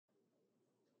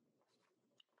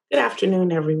Good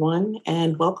afternoon, everyone,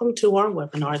 and welcome to our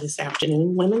webinar this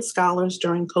afternoon, Women Scholars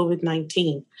During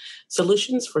COVID-19,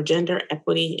 Solutions for Gender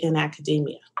Equity in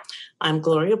Academia. I'm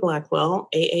Gloria Blackwell,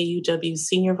 AAUW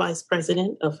Senior Vice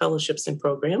President of Fellowships and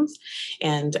Programs,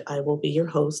 and I will be your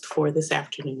host for this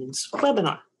afternoon's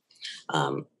webinar.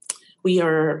 We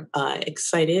are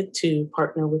excited to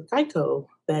partner with GEICO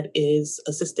that is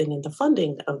assisting in the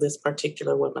funding of this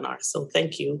particular webinar. So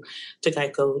thank you to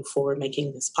GEICO for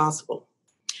making this possible.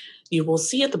 You will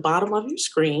see at the bottom of your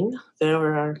screen,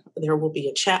 there will be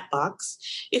a chat box.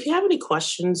 If you have any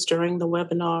questions during the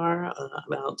webinar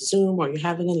about Zoom or you're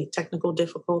having any technical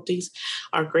difficulties,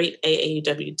 our great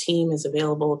AAUW team is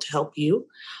available to help you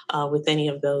with any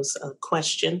of those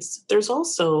questions. There's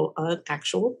also an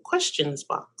actual questions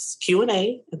box,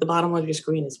 Q&A at the bottom of your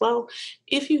screen as well,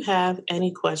 if you have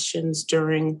any questions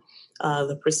during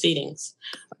the proceedings.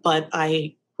 But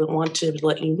I want to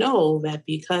let you know that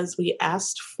because we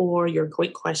asked for your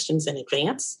quick questions in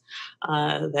advance,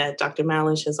 that Dr.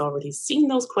 Malish has already seen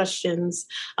those questions,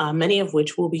 many of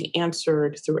which will be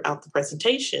answered throughout the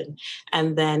presentation.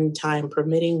 And then time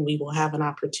permitting, we will have an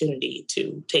opportunity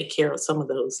to take care of some of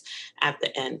those at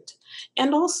the end.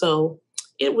 And also,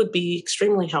 it would be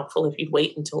extremely helpful if you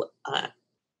wait until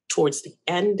towards the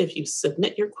end if you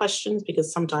submit your questions,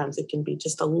 because sometimes it can be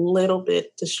just a little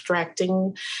bit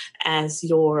distracting as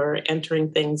you're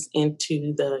entering things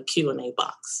into the Q&A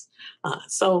box.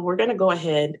 So we're going to go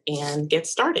ahead and get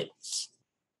started.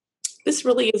 This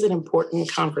really is an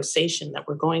important conversation that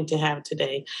we're going to have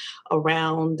today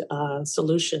around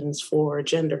solutions for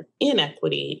gender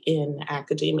inequity in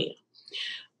academia.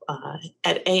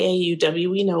 At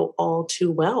AAUW, we know all too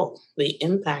well the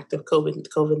impact of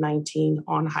COVID-19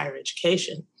 on higher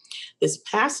education. This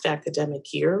past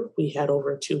academic year, we had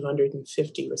over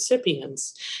 250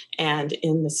 recipients, and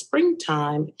in the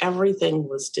springtime, everything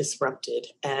was disrupted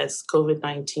as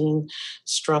COVID-19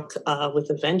 struck with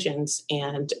a vengeance,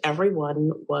 and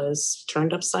everyone was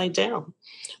turned upside down.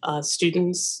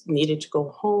 Students needed to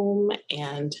go home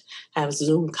and have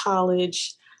Zoom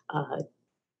college.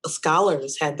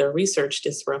 Scholars had their research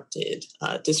disrupted.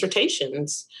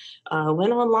 Dissertations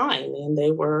went online, and they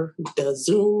were the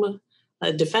Zoom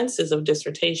defenses of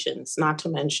dissertations, not to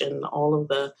mention all of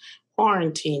the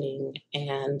quarantining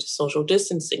and social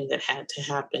distancing that had to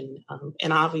happen,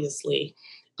 and obviously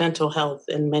mental health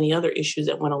and many other issues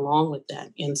that went along with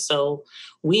that. And so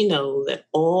we know that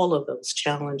all of those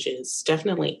challenges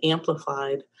definitely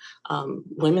amplified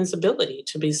women's ability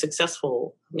to be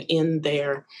successful in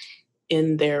their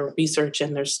research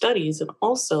and their studies, and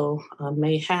also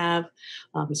may have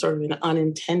sort of an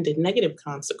unintended negative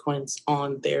consequence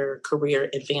on their career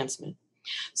advancement.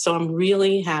 So I'm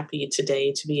really happy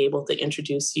today to be able to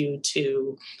introduce you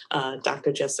to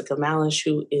Dr. Jessica Malish,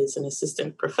 who is an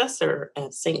assistant professor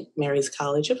at St. Mary's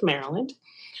College of Maryland,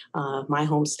 my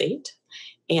home state.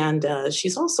 And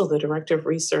she's also the Director of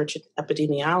Research and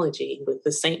Epidemiology with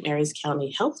the St. Mary's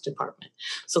County Health Department.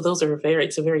 So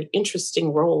it's a very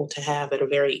interesting role to have at a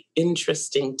very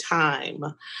interesting time.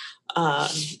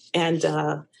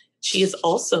 And she is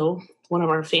also one of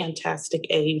our fantastic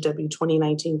AAUW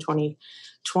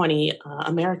 2019-2020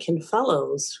 American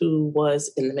Fellows who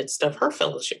was in the midst of her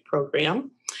fellowship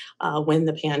program when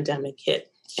the pandemic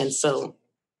hit. And so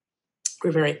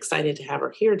we're very excited to have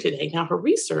her here today. Now, her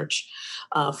research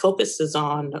focuses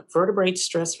on vertebrate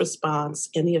stress response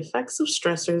and the effects of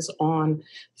stressors on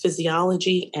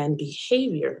physiology and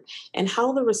behavior, and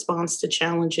how the response to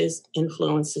challenges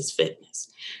influences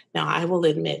fitness. Now, I will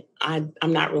admit, I'm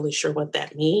not really sure what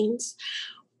that means,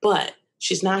 but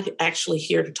she's not actually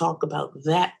here to talk about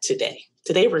that today.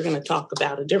 Today, we're going to talk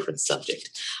about a different subject.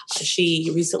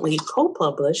 She recently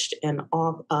co-published an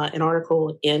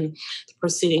article in the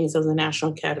Proceedings of the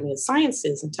National Academy of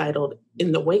Sciences entitled,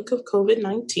 "In the Wake of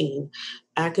COVID-19,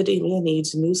 Academia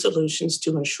Needs New Solutions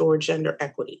to Ensure Gender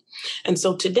Equity." And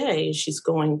so today, she's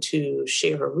going to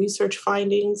share her research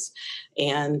findings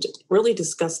and really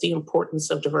discuss the importance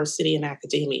of diversity in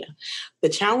academia, the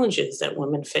challenges that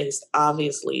women faced,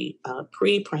 obviously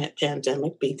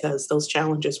pre-pandemic, because those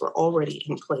challenges were already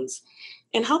in place,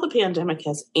 and how the pandemic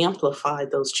has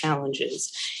amplified those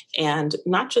challenges. And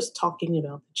not just talking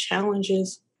about the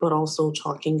challenges, but also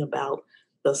talking about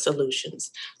the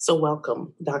solutions. So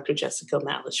welcome, Dr. Jessica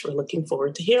Malish. We're looking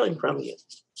forward to hearing from you.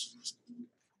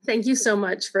 Thank you so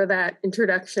much for that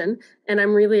introduction. And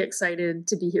I'm really excited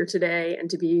to be here today and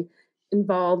to be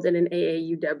involved in an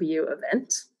AAUW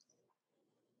event.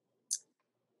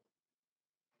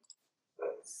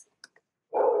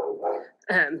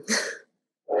 Of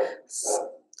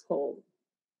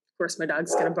course, my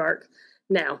dog's gonna bark.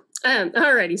 Now,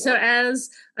 Alrighty, so as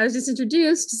I was just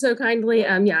introduced so kindly,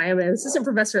 I am an assistant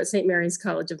professor at St. Mary's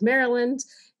College of Maryland,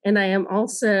 and I am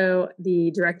also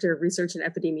the director of research and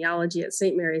epidemiology at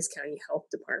St. Mary's County Health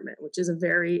Department, which is a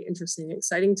very interesting,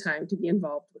 exciting time to be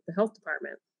involved with the health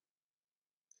department.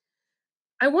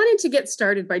 I wanted to get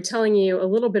started by telling you a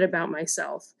little bit about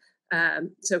myself.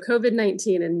 So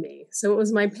COVID-19 and me. So it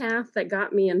was my path that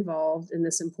got me involved in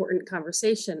this important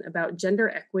conversation about gender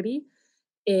equity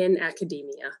in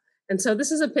academia. And so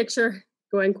this is a picture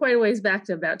going quite a ways back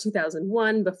to about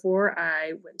 2001, before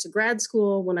I went to grad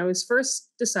school, when I was first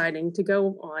deciding to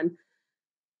go on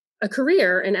a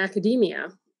career in academia.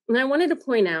 And I wanted to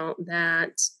point out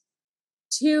that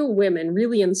two women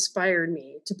really inspired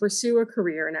me to pursue a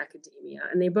career in academia,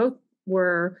 and they both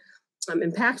were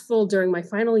impactful during my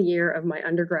final year of my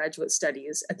undergraduate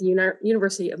studies at the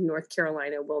University of North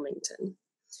Carolina, Wilmington.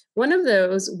 One of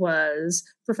those was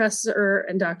Professor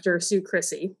and Dr. Sue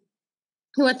Chrissy,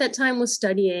 who at that time was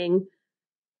studying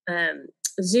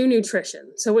zoo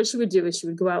nutrition. So what she would do is she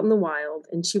would go out in the wild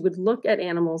and she would look at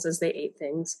animals as they ate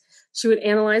things. She would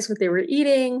analyze what they were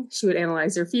eating. She would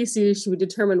analyze their feces. She would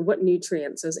determine what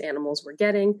nutrients those animals were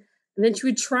getting. And then she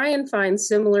would try and find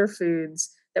similar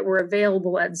foods that were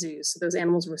available at zoos, so those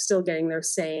animals were still getting their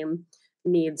same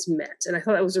needs met. And I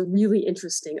thought that was a really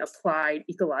interesting applied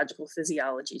ecological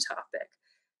physiology topic.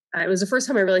 It was the first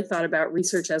time I really thought about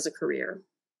research as a career.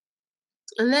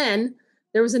 And then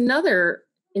there was another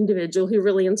individual who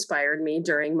really inspired me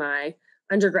during my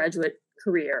undergraduate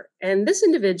career. And this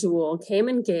individual came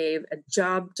and gave a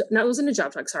it wasn't a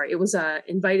job talk, sorry. It was an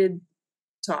invited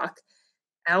talk,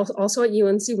 also at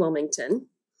UNC Wilmington.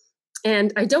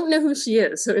 And I don't know who she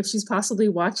is. So if she's possibly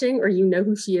watching or you know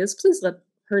who she is, please let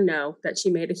her know that she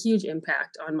made a huge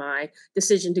impact on my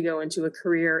decision to go into a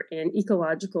career in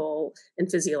ecological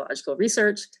and physiological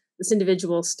research. This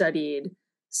individual studied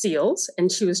seals,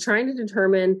 and she was trying to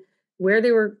determine where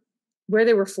they were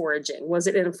foraging. Was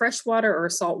it in a freshwater or a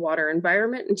saltwater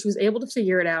environment? And she was able to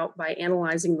figure it out by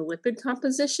analyzing the lipid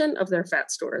composition of their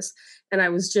fat stores. And I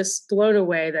was just blown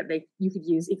away that you could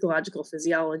use ecological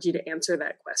physiology to answer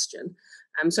that question.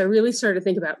 So I really started to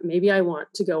think about, maybe I want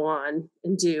to go on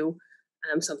and do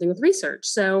something with research.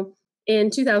 So in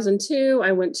 2002,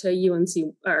 I went to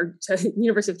to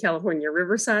University of California,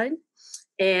 Riverside,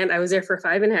 and I was there for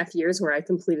 5.5 years, where I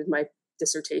completed my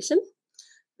dissertation.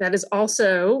 That is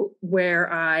also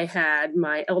where I had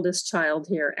my eldest child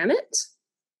here, Emmett.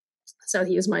 So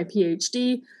he is my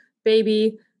PhD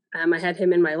baby. I had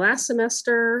him in my last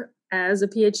semester as a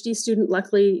PhD student.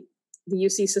 Luckily, the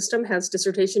UC system has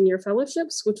dissertation year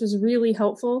fellowships, which was really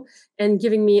helpful and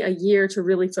giving me a year to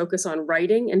really focus on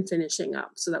writing and finishing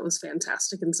up. So that was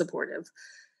fantastic and supportive.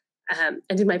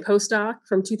 I did my postdoc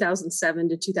from 2007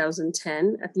 to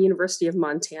 2010 at the University of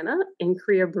Montana in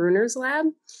Kriya Bruner's lab,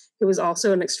 who was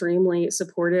also an extremely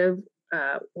supportive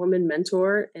woman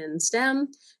mentor in STEM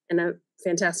and a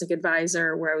fantastic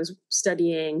advisor, where I was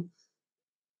studying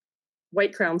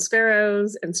white-crowned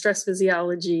sparrows and stress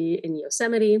physiology in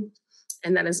Yosemite.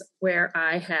 And that is where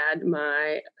I had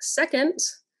my second,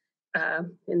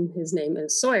 and his name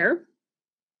is Sawyer.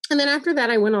 And then after that,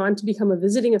 I went on to become a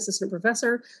visiting assistant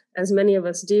professor, as many of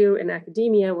us do in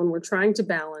academia when we're trying to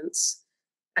balance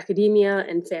academia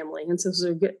and family. And so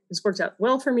this worked out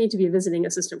well for me to be a visiting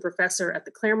assistant professor at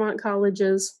the Claremont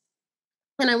colleges.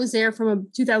 And I was there from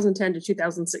 2010 to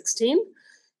 2016.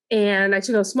 And I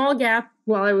took a small gap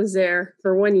while I was there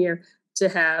for 1 year to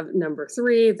have number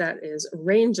 3, that is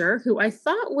Ranger, who I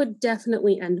thought would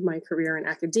definitely end my career in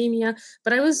academia,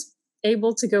 but I was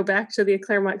able to go back to the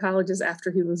Claremont colleges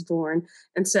after he was born.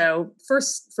 And so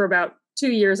first, for about 2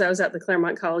 years, I was at the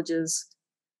Claremont colleges,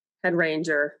 had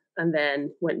Ranger, and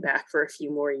then went back for a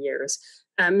few more years.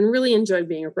 And really enjoyed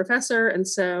being a professor. And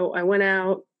so I went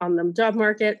out on the job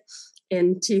market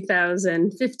in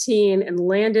 2015 and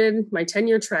landed my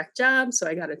tenure track job. So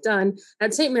I got it done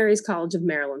at St. Mary's College of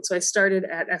Maryland. So I started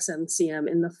at SMCM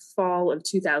in the fall of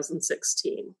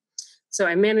 2016. So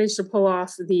I managed to pull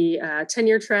off the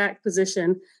tenure track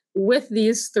position with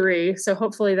these 3. So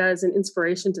hopefully that is an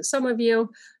inspiration to some of you.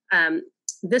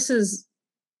 This is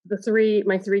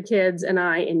my 3 kids and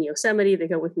I in Yosemite. They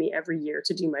go with me every year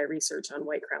to do my research on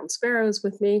white-crowned sparrows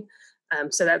with me.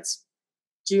 So that's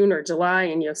June or July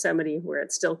in Yosemite, where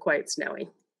it's still quite snowy.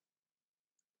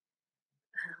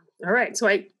 All right, so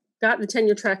I got the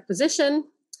tenure track position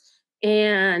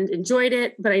and enjoyed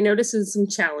it, but I noticed some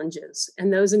challenges.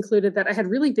 And those included that I had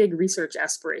really big research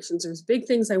aspirations. There was big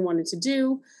things I wanted to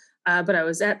do, but I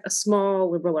was at a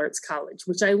small liberal arts college,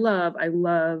 which I love. I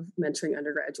love mentoring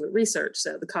undergraduate research.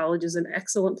 So the college is an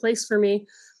excellent place for me.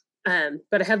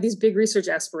 But I have these big research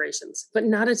aspirations, but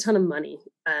not a ton of money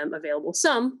available.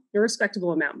 Some, a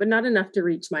respectable amount, but not enough to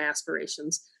reach my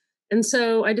aspirations. And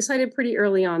so I decided pretty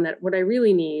early on that what I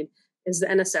really need is the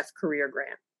NSF career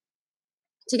grant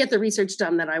to get the research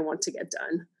done that I want to get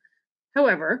done.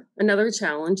 However, another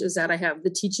challenge is that I have the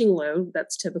teaching load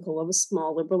that's typical of a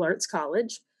small liberal arts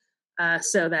college.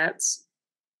 So that's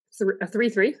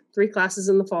three classes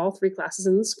in the fall, 3 classes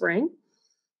in the spring.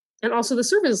 And also the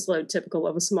service load typical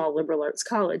of a small liberal arts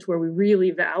college, where we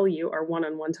really value our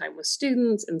one-on-one time with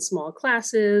students in small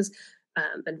classes,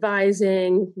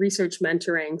 advising, research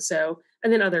mentoring,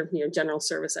 and then other general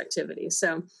service activities.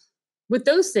 So with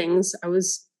those things, it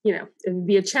would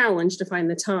be a challenge to find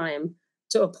the time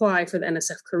to apply for the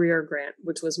NSF career grant,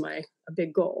 which was a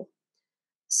big goal.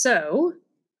 So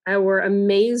our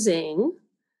amazing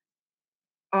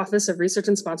Office of Research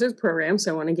and Sponsored Programs.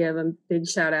 So I want to give a big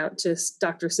shout out to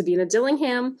Dr. Sabina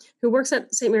Dillingham, who works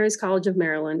at St. Mary's College of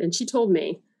Maryland. And she told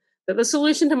me that the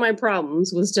solution to my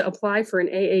problems was to apply for an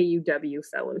AAUW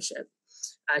fellowship.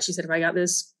 She said if I got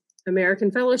this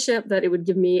American fellowship, that it would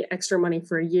give me extra money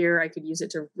for a year. I could use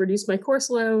it to reduce my course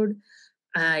load.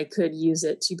 I could use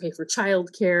it to pay for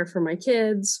childcare for my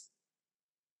kids.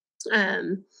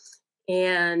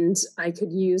 And I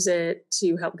could use it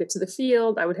to help get to the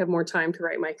field. I would have more time to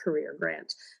write my career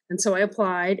grant. And so I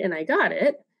applied and I got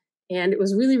it. And it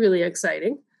was really, really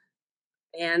exciting.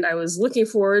 And I was looking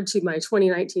forward to my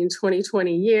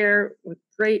 2019-2020 year with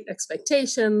great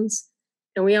expectations.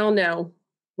 And we all know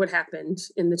what happened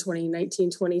in the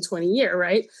 2019-2020 year,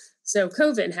 right? So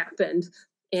COVID happened.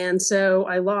 And so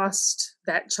I lost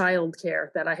that childcare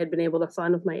that I had been able to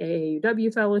fund with my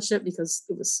AAUW fellowship because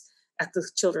it was at the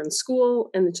children's school,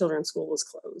 and the children's school was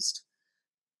closed.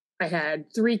 I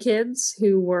had 3 kids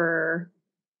who were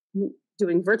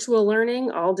doing virtual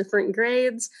learning, all different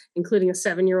grades, including a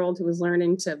 7-year-old who was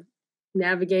learning to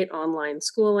navigate online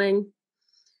schooling.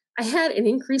 I had an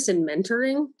increase in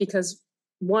mentoring because,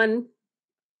 one,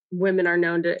 women are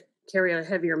known to carry a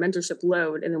heavier mentorship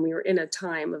load, and then we were in a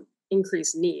time of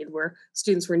increased need where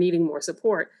students were needing more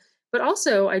support. But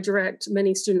also, I direct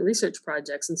many student research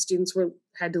projects, and students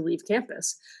had to leave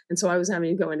campus. And so I was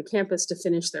having to go into campus to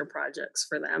finish their projects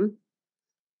for them.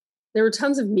 There were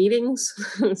tons of meetings,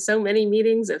 so many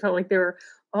meetings. It felt like there were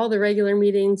all the regular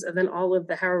meetings and then all of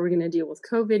the how are we going to deal with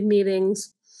COVID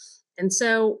meetings. And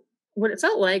so what it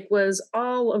felt like was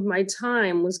all of my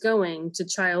time was going to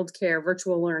childcare,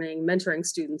 virtual learning, mentoring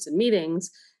students, and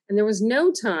meetings. And there was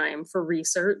no time for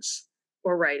research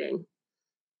or writing.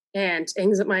 And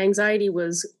my anxiety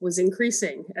was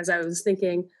increasing as I was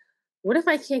thinking, what if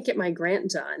I can't get my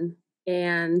grant done?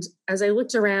 And as I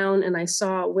looked around and I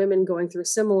saw women going through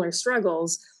similar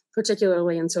struggles,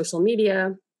 particularly in social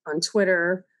media, on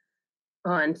Twitter,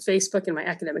 on Facebook, in my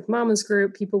academic mamas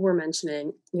group, people were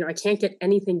mentioning, I can't get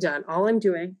anything done. All I'm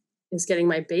doing is getting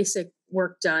my basic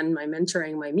work done, my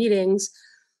mentoring, my meetings,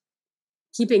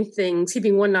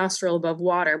 keeping one nostril above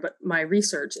water, but my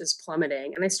research is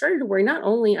plummeting. And I started to worry not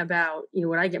only about,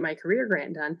 would I get my career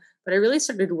grant done, but I really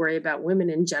started to worry about women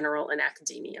in general in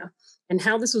academia and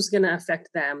how this was going to affect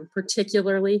them,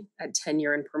 particularly at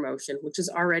tenure and promotion, which is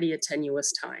already a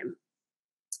tenuous time.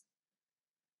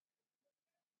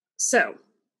 So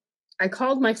I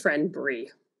called my friend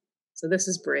Bree. So this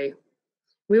is Bree.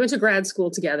 We went to grad school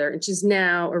together, and she's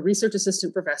now a research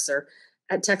assistant professor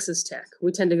at Texas Tech.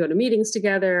 We tend to go to meetings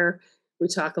together. We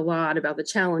talk a lot about the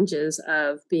challenges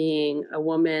of being a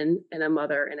woman and a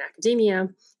mother in academia.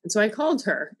 And so I called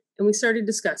her, and we started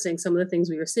discussing some of the things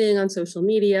we were seeing on social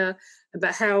media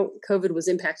about how COVID was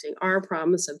impacting our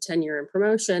promise of tenure and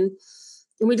promotion.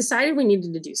 And we decided we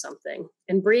needed to do something.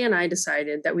 And Bree and I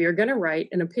decided that we were going to write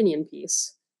an opinion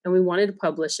piece, and we wanted to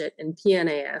publish it in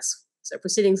PNAS, so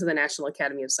Proceedings of the National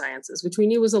Academy of Sciences, which we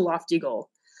knew was a lofty goal.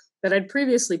 But I'd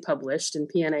previously published in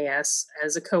PNAS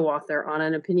as a co-author on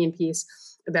an opinion piece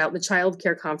about the child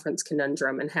care conference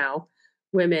conundrum and how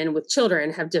women with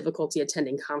children have difficulty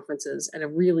attending conferences at a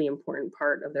really important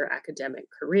part of their academic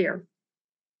career.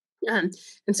 And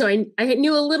so I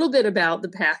knew a little bit about the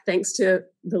path thanks to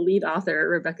the lead author,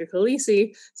 Rebecca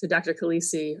Khaleesi. So Dr.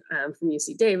 Khaleesi from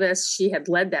UC Davis, she had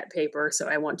led that paper. So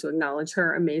I want to acknowledge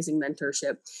her amazing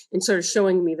mentorship and sort of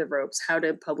showing me the ropes, how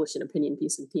to publish an opinion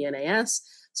piece in PNAS.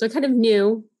 So I kind of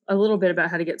knew a little bit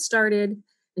about how to get started,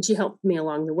 and she helped me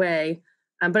along the way.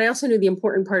 But I also knew the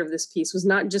important part of this piece was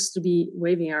not just to be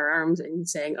waving our arms and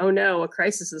saying, oh no, a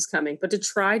crisis is coming, but to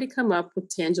try to come up with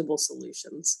tangible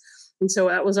solutions. And so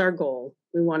that was our goal.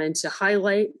 We wanted to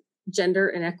highlight gender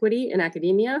inequity in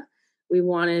academia. We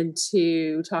wanted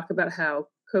to talk about how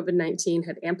COVID-19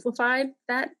 had amplified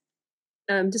that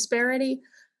disparity.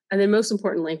 And then most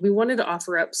importantly, we wanted to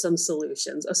offer up some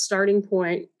solutions, a starting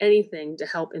point, anything to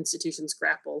help institutions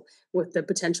grapple with the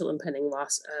potential impending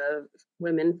loss of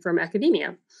women from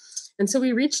academia. And so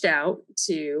we reached out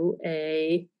to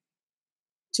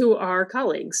our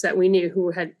colleagues that we knew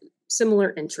who had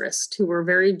similar interests, who were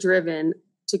very driven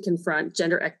to confront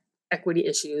gender equity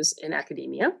issues in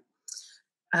academia.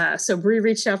 So Bree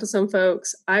reached out to some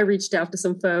folks. I reached out to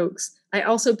some folks. I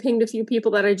also pinged a few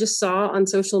people that I just saw on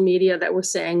social media that were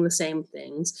saying the same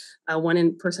things. One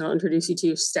in person I'll introduce you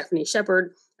to, Stephanie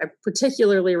Shepard. I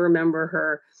particularly remember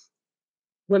her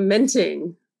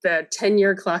lamenting the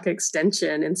 10-year clock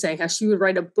extension and saying how she would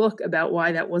write a book about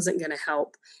why that wasn't going to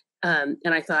help. And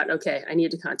I thought, okay, I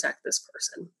need to contact this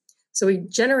person. So we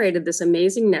generated this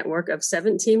amazing network of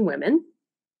 17 women,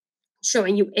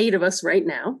 showing you 8 of us right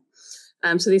now.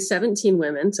 So these 17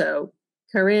 women, so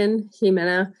Corinne,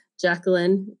 Jimena,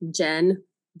 Jacqueline, Jen,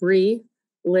 Bree,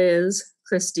 Liz,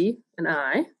 Christy, and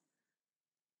I.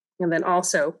 And then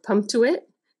also Pumptuit,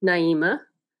 Naima,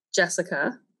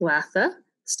 Jessica, Latha,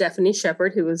 Stephanie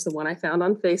Shepard, who was the one I found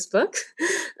on Facebook,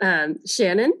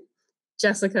 Shannon,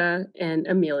 Jessica, and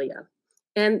Amelia.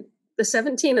 And the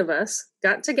 17 of us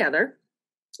got together.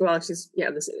 Got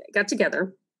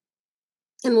together.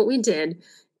 And what we did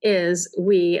is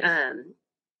we, on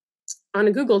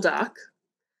a Google Doc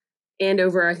and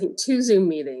over, I think, 2 Zoom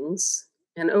meetings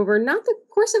and over not the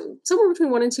course of somewhere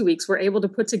between 1 and 2 weeks, we're able to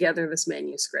put together this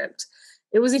manuscript.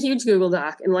 It was a huge Google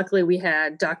Doc. And luckily we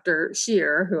had Dr.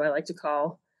 Shear, who I like to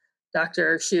call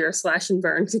Dr. Shear Slash and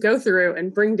Burn, to go through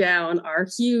and bring down our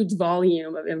huge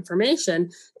volume of information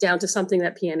down to something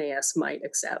that PNAS might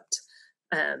accept.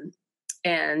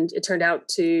 And it turned out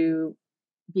to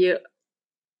be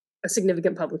a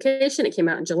significant publication. It came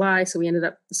out in July, so we ended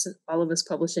up, all of us,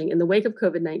 publishing In the Wake of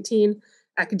COVID-19,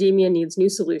 Academia Needs New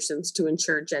Solutions to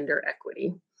Ensure Gender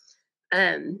Equity.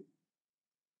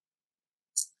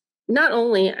 Not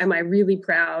only am I really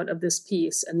proud of this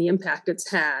piece and the impact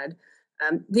it's had,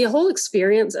 the whole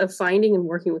experience of finding and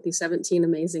working with these 17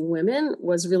 amazing women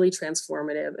was really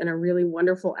transformative and a really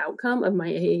wonderful outcome of my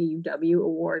AAUW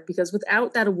award, because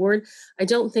without that award, I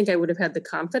don't think I would have had the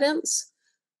confidence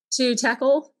to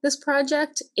tackle this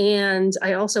project. And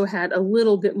I also had a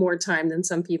little bit more time than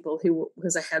some people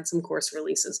because I had some course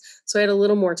releases. So I had a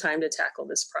little more time to tackle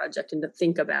this project and to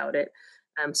think about it.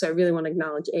 So I really want to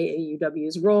acknowledge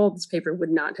AAUW's role. This paper would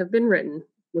not have been written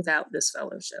without this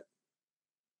fellowship.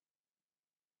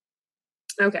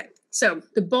 Okay, so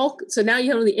now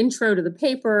you know the intro to the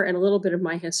paper and a little bit of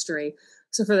my history.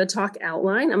 So for the talk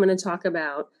outline, I'm going to talk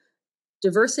about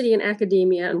diversity in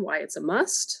academia and why it's a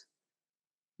must,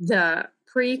 the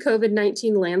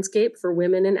pre-COVID-19 landscape for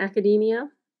women in academia,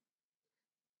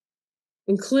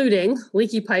 including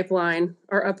leaky pipeline,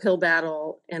 our uphill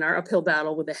battle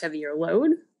with a heavier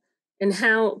load, and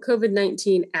how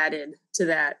COVID-19 added to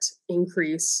that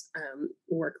increase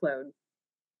workload.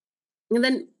 And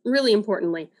then, really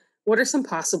importantly, what are some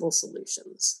possible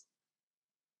solutions?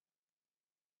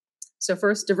 So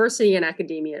first, diversity in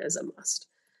academia is a must.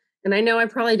 And I know I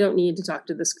probably don't need to talk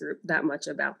to this group that much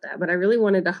about that, but I really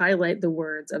wanted to highlight the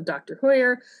words of Dr.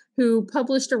 Hoyer, who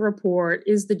published a report,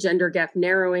 Is the Gender Gap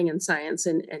Narrowing in Science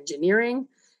and Engineering?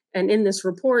 And in this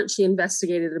report, she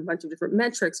investigated a bunch of different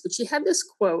metrics, but she had this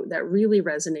quote that really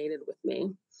resonated with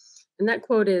me. And that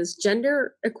quote is,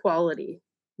 "Gender equality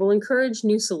will encourage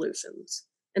new solutions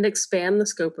and expand the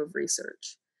scope of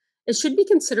research. It should be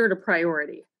considered a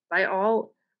priority by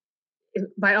all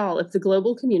if the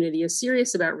global community is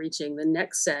serious about reaching the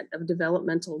next set of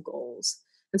developmental goals."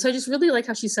 And so I just really like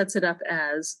how she sets it up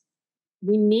as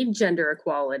we need gender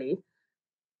equality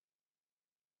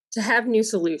to have new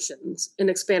solutions and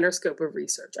expand our scope of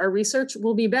research. Our research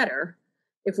will be better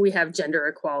if we have gender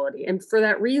equality. And for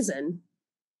that reason,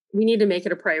 we need to make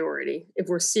it a priority if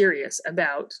we're serious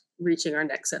about reaching our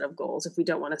next set of goals, if we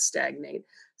don't want to stagnate.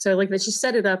 So I like that she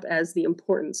set it up as the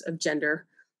importance of gender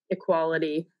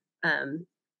equality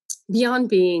beyond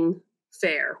being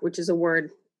fair, which is a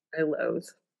word I loathe.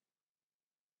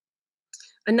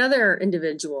 Another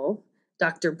individual,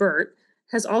 Dr. Burt,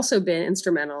 has also been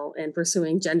instrumental in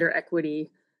pursuing gender equity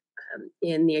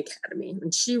in the academy.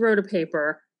 And she wrote a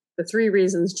paper, The 3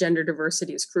 Reasons Gender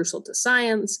Diversity is Crucial to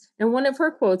Science. And one of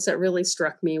her quotes that really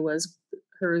struck me was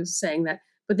her saying that,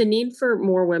 "But the need for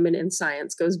more women in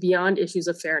science goes beyond issues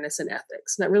of fairness and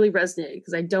ethics." And that really resonated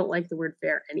because I don't like the word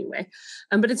fair anyway,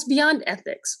 but it's beyond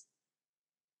ethics.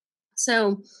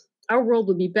 So our world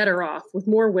would be better off with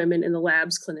more women in the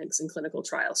labs, clinics, and clinical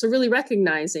trials. So really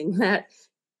recognizing that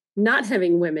not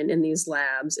having women in these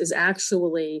labs is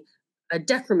actually a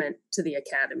decrement to the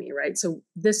academy, right? So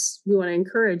we want to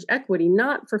encourage equity,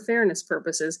 not for fairness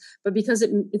purposes, but because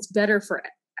it's better for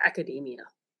academia.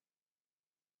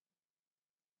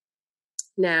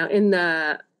 Now, in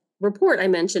the report I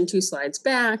mentioned 2 slides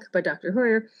back by Dr.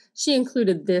 Hoyer, she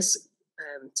included this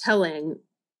telling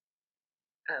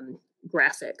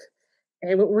graphic.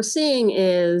 And what we're seeing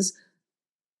is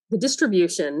the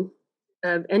distribution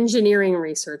of engineering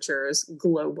researchers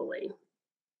globally.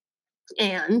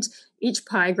 And each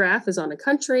pie graph is on a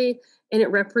country, and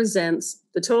it represents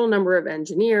the total number of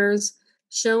engineers.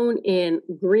 Shown in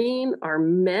green are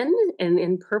men, and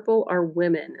in purple are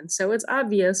women. And so it's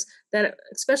obvious that,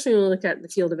 especially when we look at the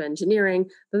field of engineering,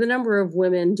 that the number of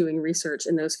women doing research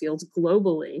in those fields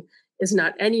globally is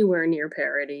not anywhere near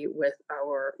parity with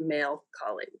our male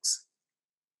colleagues.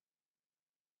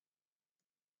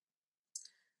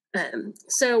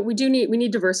 So we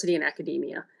need diversity in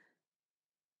academia.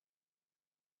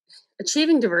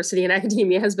 Achieving diversity in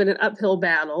academia has been an uphill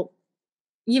battle,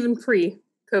 even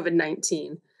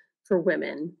pre-COVID-19, for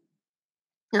women,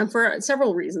 for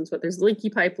several reasons, but there's the leaky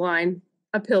pipeline,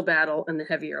 uphill battle, and the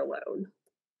heavier load.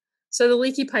 So the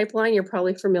leaky pipeline, you're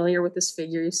probably familiar with this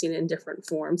figure. You've seen it in different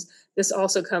forms. This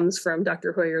also comes from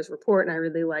Dr. Hoyer's report, and I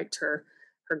really liked her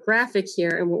graphic here.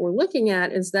 And what we're looking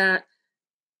at is that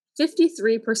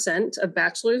 53% of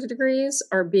bachelor's degrees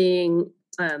are being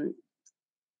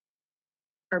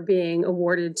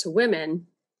awarded to women.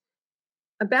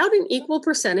 About an equal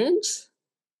percentage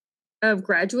of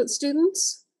graduate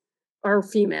students are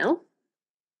female.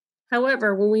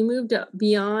 However, when we moved up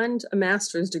beyond a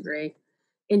master's degree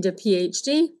into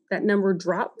PhD, that number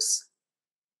drops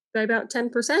by about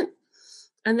 10%.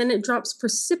 And then it drops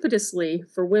precipitously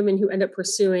for women who end up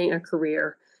pursuing a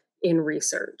career in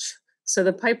research. So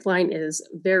the pipeline is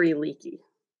very leaky.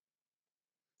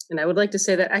 And I would like to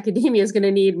say that academia is going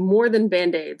to need more than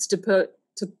Band-Aids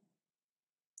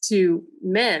to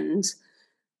mend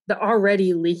the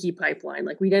already leaky pipeline.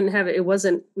 Like we didn't have it. It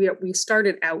wasn't, we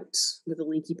started out with a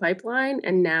leaky pipeline,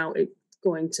 and now it's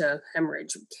going to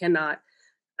hemorrhage. We cannot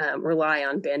rely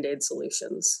on Band-Aid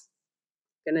solutions.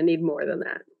 Going to need more than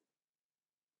that.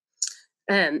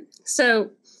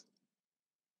 So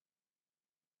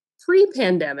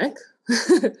pre-pandemic,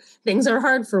 things are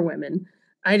hard for women.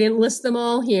 I didn't list them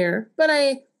all here, but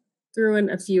I threw in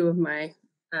a few of my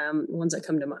ones that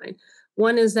come to mind.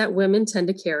 One is that women tend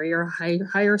to carry a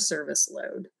higher service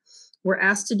load. We're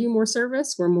asked to do more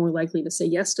service. We're more likely to say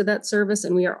yes to that service,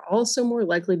 and we are also more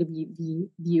likely to be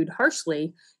viewed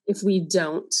harshly if we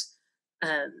don't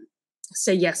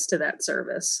say yes to that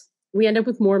service. We end up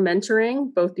with more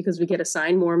mentoring, both because we get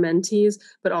assigned more mentees,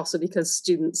 but also because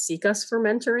students seek us for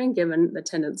mentoring, given the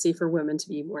tendency for women to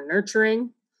be more nurturing.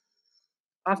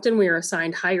 Often we are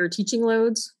assigned higher teaching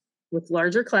loads with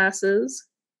larger classes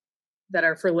that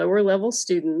are for lower level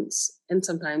students and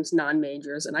sometimes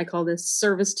non-majors. And I call this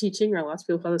service teaching, or lots of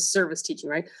people call this service teaching,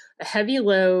 right? A heavy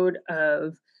load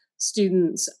of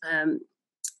students,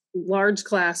 large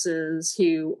classes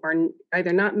who are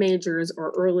either not majors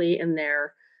or early in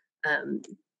their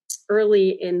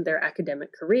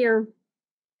academic career.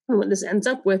 And what this ends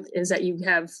up with is that you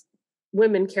have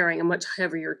women carrying a much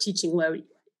heavier teaching load.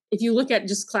 If you look at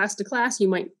just class to class, you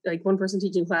might, like one person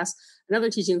teaching class, another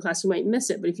teaching class, you might miss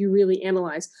it. But if you really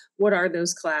analyze what are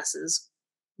those classes,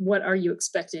 what are you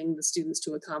expecting the students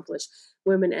to accomplish,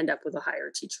 women end up with a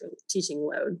higher teaching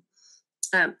load.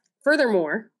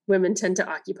 Furthermore, women tend to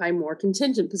occupy more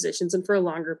contingent positions and for a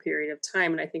longer period of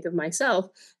time. And I think of myself,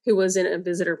 who was in a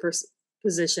visitor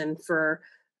position for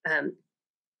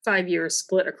 5 years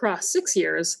split across 6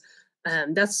 years.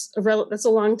 That's a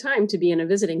long time to be in a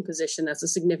visiting position. That's a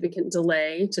significant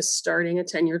delay to starting a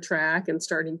tenure track and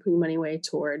starting putting money away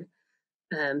toward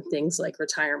things like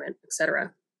retirement,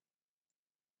 etc.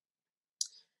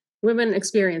 Women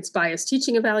experience biased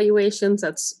teaching evaluations.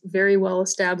 That's very well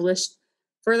established.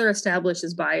 Further established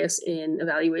is bias in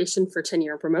evaluation for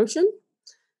tenure and promotion,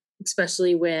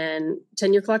 especially when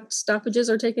tenure clock stoppages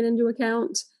are taken into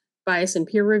account, bias in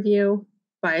peer review,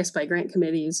 bias by grant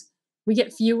committees. We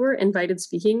get fewer invited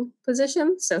speaking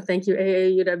positions, so thank you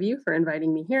AAUW for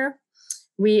inviting me here.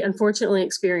 We unfortunately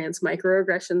experience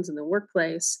microaggressions in the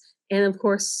workplace, and of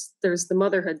course there's the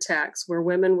motherhood tax, where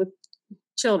women with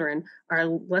children are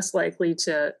less likely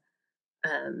to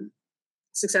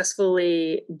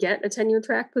successfully get a tenure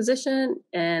track position,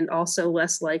 and also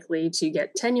less likely to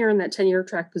get tenure in that tenure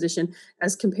track position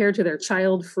as compared to their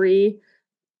child-free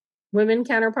women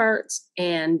counterparts,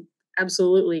 and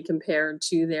absolutely compared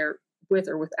to their with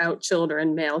or without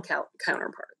children male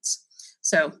counterparts.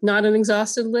 So not an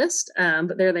exhaustive list,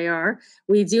 but there they are.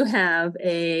 We do have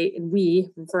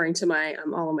referring to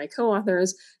all of my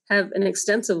co-authors, have an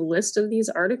extensive list of these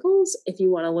articles if you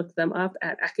want to look them up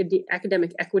at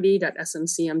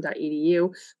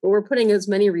academicequity.smcm.edu, where we're putting as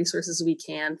many resources as we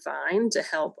can find to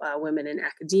help women in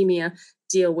academia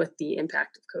deal with the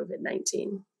impact of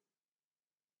COVID-19.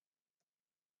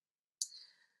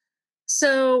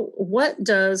 So what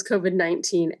does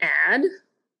COVID-19 add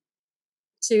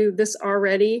to this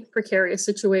already precarious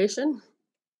situation?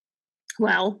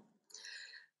 Well,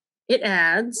 it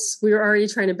adds, we were already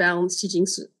trying to balance teaching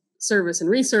service and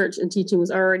research, and teaching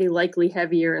was already likely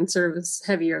heavier and service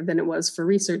heavier than it was for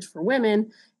research for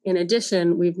women. In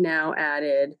addition, we've now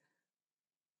added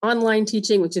online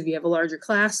teaching, which if you have a larger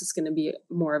class, it's going to be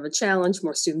more of a challenge,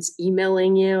 more students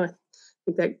emailing you. I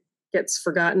think that gets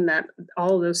forgotten that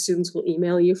all of those students will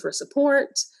email you for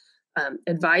support,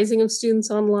 advising of students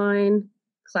online,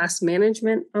 class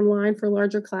management online for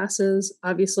larger classes,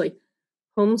 obviously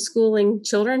homeschooling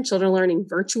children learning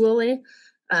virtually,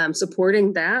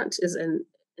 supporting that is an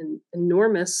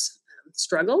enormous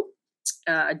struggle.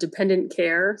 Dependent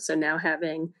care, so now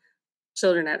having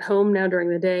children at home now during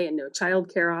the day and no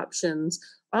childcare options,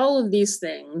 all of these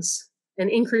things, and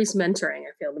increased mentoring,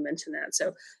 I failed to mention that.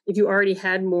 So if you already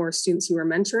had more students you were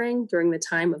mentoring during the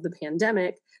time of the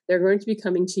pandemic, they're going to be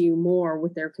coming to you more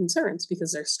with their concerns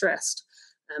because they're stressed.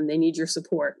 They need your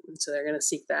support, and so they're going to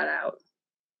seek that out.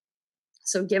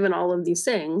 So given all of these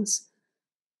things,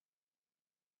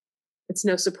 it's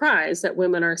no surprise that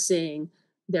women are seeing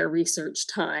their research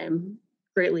time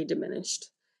greatly diminished.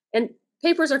 And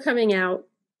papers are coming out,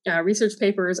 research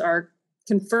papers are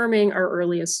confirming our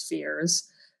earliest fears.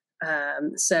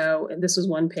 So this was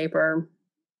one paper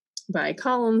by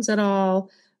Collins et al.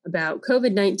 About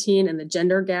COVID-19 and the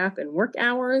gender gap in work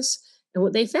hours. And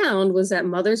what they found was that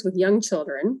mothers with young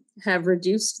children have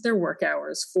reduced their work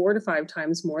hours 4 to 5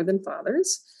 times more than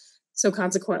fathers. So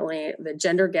consequently, the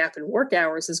gender gap in work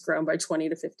hours has grown by 20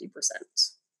 to 50%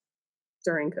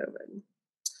 during COVID.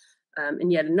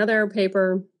 And yet another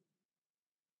paper,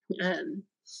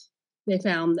 they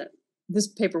found that this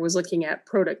paper was looking at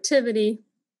productivity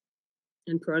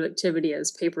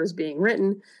as papers being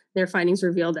written. Their findings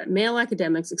revealed that male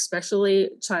academics, especially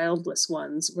childless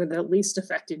ones, were the least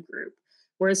affected group,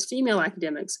 whereas female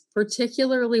academics,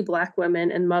 particularly Black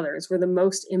women and mothers, were the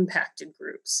most impacted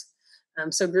groups.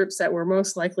 So groups that were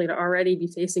most likely to already be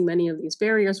facing many of these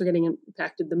barriers were getting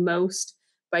impacted the most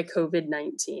by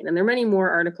COVID-19. And there are many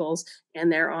more articles,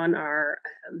 and they're on our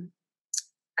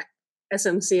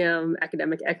SMCM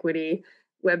Academic Equity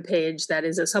webpage. That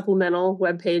is a supplemental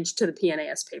webpage to the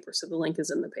PNAS paper. So the link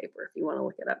is in the paper if you want to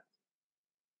look it up.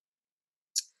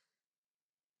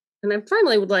 And I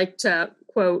finally would like to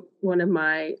quote what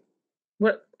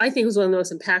I think was one of the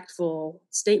most impactful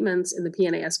statements in the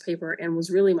PNAS paper, and was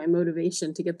really my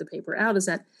motivation to get the paper out, is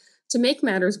that to make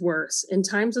matters worse, in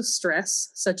times of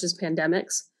stress, such as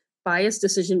pandemics, biased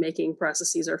decision-making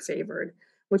processes are favored,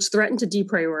 which threaten to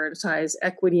deprioritize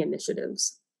equity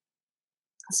initiatives.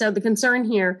 So the concern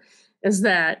here is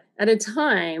that at a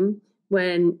time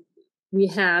when we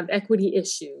have equity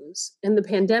issues, and the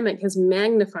pandemic has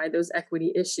magnified those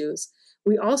equity issues,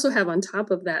 we also have on top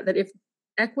of that if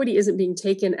equity isn't being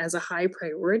taken as a high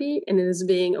priority, and it is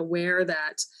being aware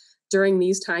that during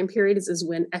these time periods is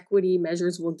when equity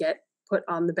measures will get put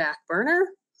on the back burner,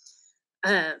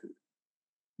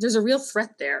 there's a real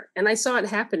threat there. And I saw it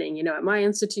happening, at my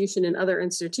institution and other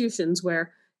institutions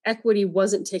where equity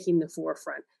wasn't taking the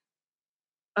forefront.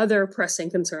 Other pressing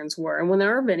concerns were. And when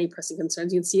there are many pressing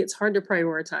concerns, you can see it's hard to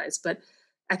prioritize, but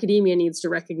academia needs to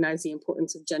recognize the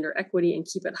importance of gender equity and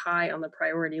keep it high on the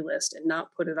priority list and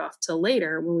not put it off till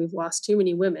later when we've lost too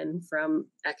many women from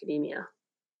academia.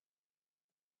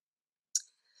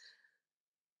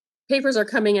 Papers are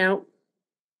coming out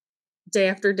day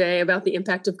after day about the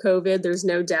impact of COVID. There's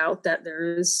no doubt that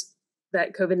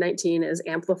COVID-19 is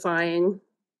amplifying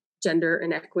gender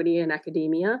inequity in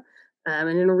academia. And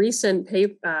in a recent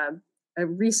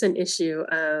issue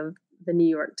of the New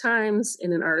York Times,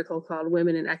 in an article called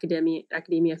 "Women in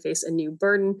Academia Face a New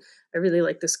Burden," I really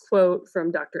like this quote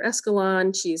from Dr.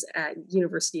 Escalon. She's at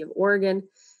University of Oregon.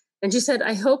 And she said,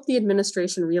 "I hope the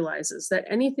administration realizes that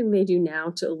anything they do now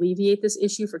to alleviate this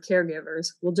issue for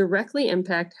caregivers will directly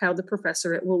impact how the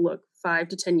professorate will look 5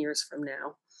 to 10 years from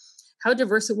now, how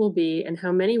diverse it will be, and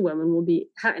how many women will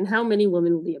be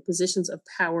in positions of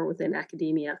power within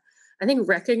academia." I think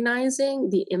recognizing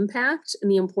the impact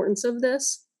and the importance of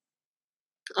this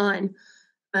on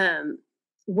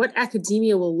what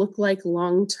academia will look like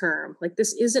long term. Like,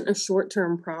 this isn't a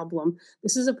short-term problem.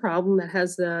 This is a problem that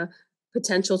has the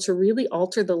potential to really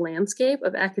alter the landscape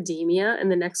of academia in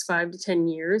the next 5 to 10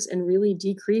 years and really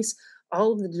decrease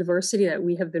all of the diversity that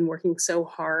we have been working so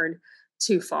hard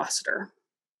to foster.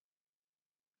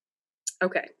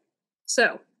 Okay,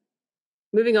 so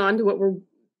moving on to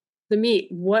the meat.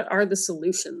 What are the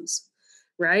solutions,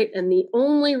 right? And the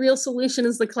only real solution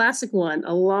is the classic one,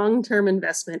 a long-term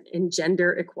investment in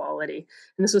gender equality.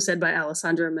 And this was said by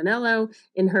Alessandra Manello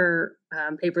in her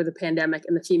paper, The Pandemic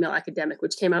and the Female Academic,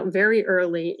 which came out very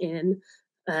early in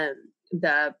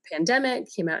the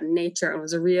pandemic, came out in Nature, and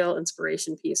was a real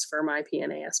inspiration piece for my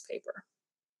PNAS paper.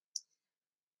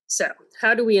 So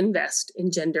how do we invest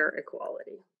in gender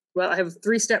equality? Well, I have a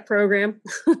 3-step program.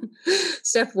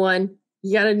 Step 1,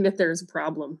 you got to admit there's a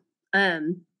problem.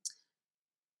 And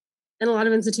a lot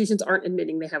of institutions aren't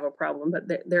admitting they have a problem, but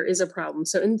there is a problem.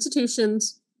 So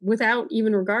institutions, without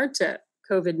even regard to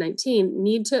COVID-19,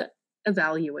 need to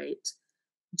evaluate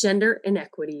gender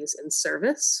inequities in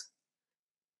service.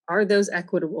 Are those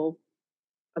equitable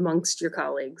amongst your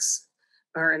colleagues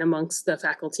and amongst the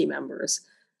faculty members?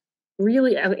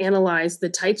 Really analyze the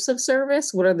types of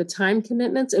service, what are the time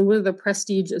commitments, and what are the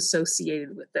prestige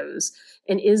associated with those,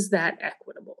 and is that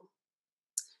equitable?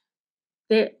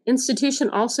 The institution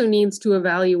also needs to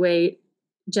evaluate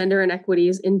gender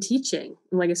inequities in teaching.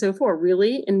 And like I said before,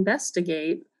 really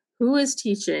investigate who is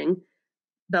teaching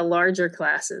the larger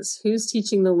classes, who's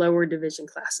teaching the lower division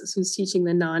classes, who's teaching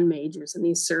the non-majors and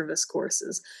these service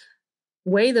courses.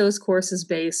 Weigh those courses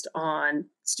based on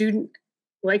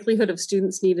likelihood of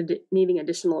students needing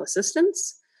additional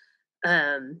assistance,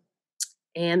 and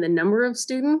the number of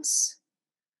students,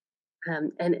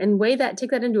 and take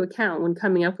that into account when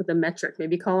coming up with a metric.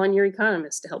 Maybe call on your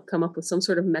economist to help come up with some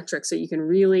sort of metric so you can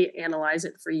really analyze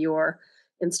it for your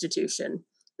institution.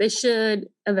 They should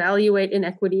evaluate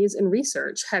inequities in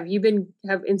research. Have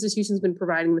institutions been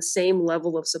providing the same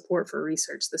level of support for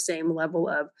research, the same level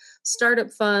of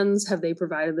startup funds? Have they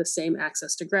provided the same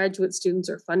access to graduate students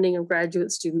or funding of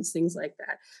graduate students, things like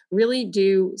that? Really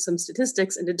do some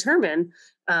statistics and determine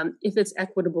if it's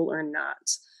equitable or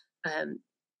not.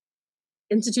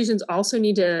 Institutions also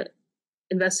need to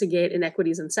investigate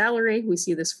inequities in salary. We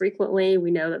see this frequently. We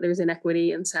know that there's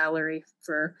inequity in salary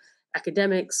for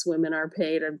academics. Women are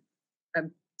paid a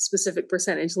specific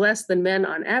percentage less than men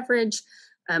on average.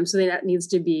 So that needs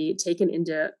to be taken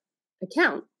into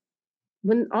account.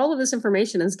 When all of this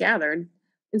information is gathered,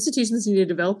 institutions need to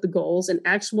develop the goals and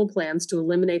actionable plans to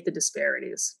eliminate the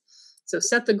disparities. So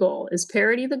set the goal. Is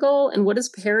parity the goal? And what does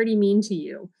parity mean to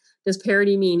you? Does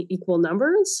parity mean equal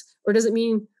numbers? Or does it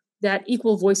mean that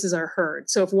equal voices are heard?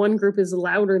 So if one group is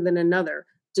louder than another,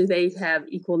 do they have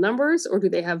equal numbers or do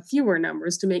they have fewer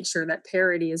numbers to make sure that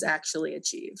parity is actually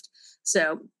achieved?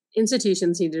 So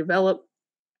institutions need to develop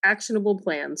actionable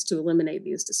plans to eliminate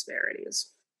these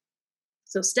disparities.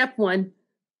 So step 1,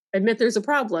 admit there's a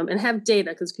problem and have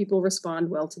data, because people respond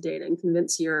well to data, and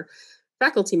convince your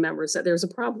faculty members that there's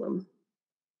a problem.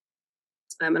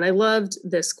 And I loved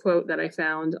this quote that I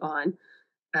found on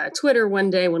Twitter one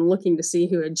day when looking to see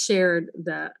who had shared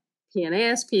the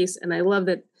PNAS piece. And I love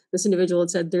that this individual had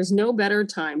said, "There's no better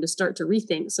time to start to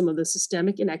rethink some of the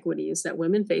systemic inequities that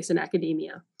women face in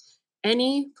academia.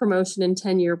 Any promotion and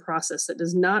tenure process that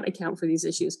does not account for these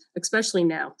issues, especially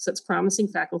now, sets promising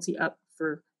faculty up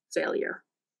for failure."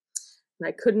 And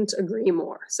I couldn't agree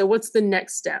more. So what's the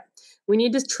next step? We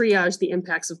need to triage the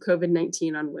impacts of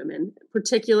COVID-19 on women,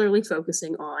 particularly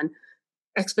focusing on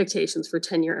expectations for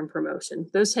tenure and promotion.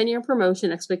 Those tenure and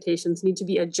promotion expectations need to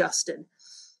be adjusted.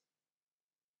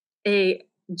 A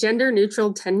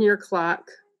gender-neutral tenure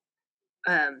clock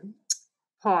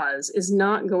pause is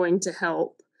not going to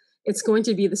help. It's going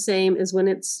to be the same as when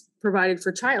it's provided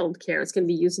for childcare. It's going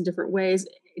to be used in different ways.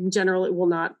 In general, it will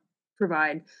not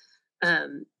provide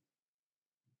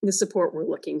the support we're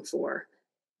looking for.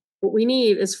 What we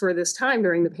need is for this time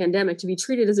during the pandemic to be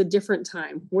treated as a different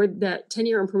time, where that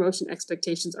tenure and promotion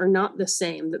expectations are not the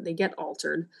same, that they get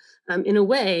altered in a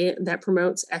way that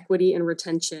promotes equity and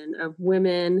retention of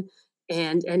women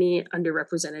and any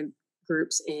underrepresented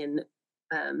groups in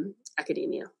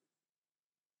academia.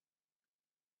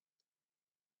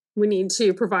 We need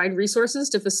to provide resources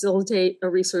to facilitate a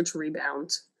research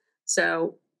rebound.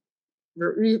 So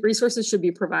resources should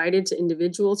be provided to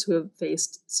individuals who have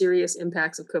faced serious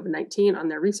impacts of COVID-19 on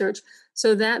their research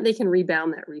so that they can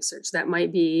rebound that research. That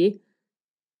might be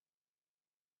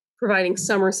providing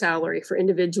summer salary for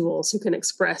individuals who can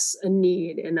express a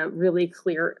need and a really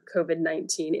clear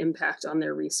COVID-19 impact on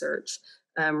their research.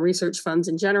 Research funds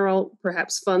in general,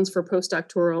 perhaps funds for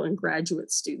postdoctoral and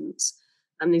graduate students.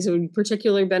 These would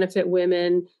particularly benefit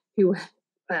women who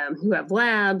have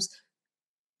labs,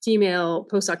 female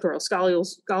postdoctoral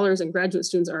scholars and graduate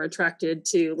students are attracted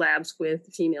to labs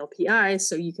with female PIs,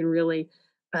 so you can really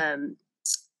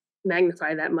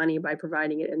magnify that money by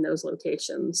providing it in those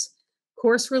locations.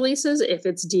 Course releases, if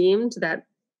it's deemed that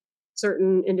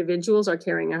certain individuals are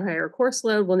carrying a higher course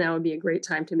load, well, now would be a great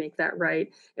time to make that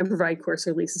right and provide course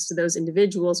releases to those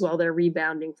individuals while they're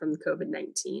rebounding from the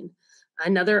COVID-19.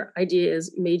 Another idea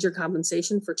is major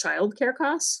compensation for childcare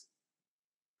costs.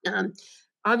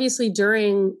 Obviously,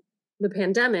 during the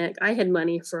pandemic, I had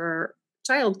money for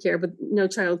childcare, but no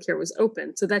childcare was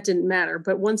open, so that didn't matter.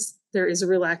 But once there is a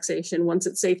relaxation, once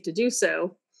it's safe to do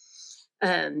so,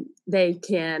 they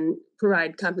can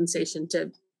provide compensation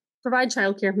to provide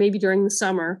childcare, maybe during the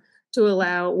summer, to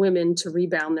allow women to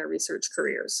rebound their research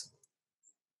careers.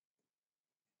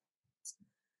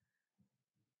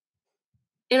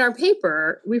 In our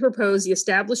paper, we propose the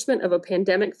establishment of a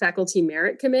pandemic faculty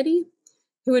merit committee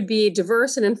who would be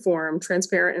diverse and informed,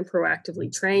 transparent, and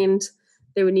proactively trained.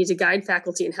 They would need to guide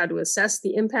faculty in how to assess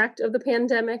the impact of the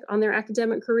pandemic on their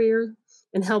academic career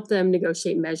and help them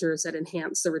negotiate measures that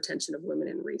enhance the retention of women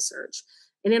in research.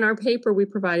 And in our paper, we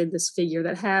provided this figure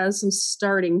that has some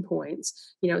starting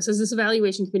points. It says this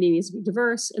evaluation committee needs to be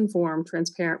diverse, informed,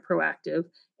 transparent, proactive,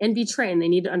 and be trained. They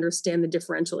need to understand the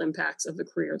differential impacts of the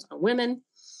careers on women,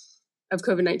 of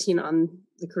COVID-19 on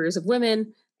the careers of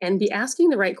women, and be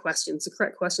asking the right questions, the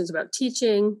correct questions about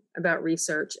teaching, about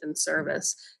research, and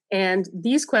service. And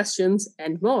these questions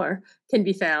and more can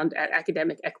be found at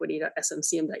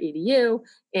academicequity.smcm.edu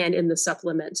and in the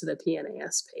supplement to the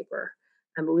PNAS paper.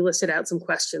 We listed out some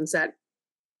questions that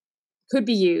could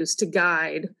be used to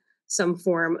guide some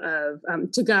form of,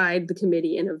 to guide the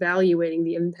committee in evaluating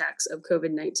the impacts of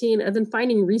COVID-19 and then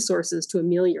finding resources to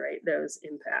ameliorate those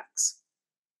impacts.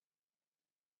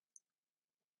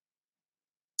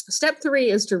 Step 3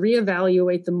 is to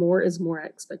reevaluate the more is more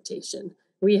expectation.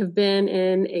 We have been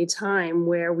in a time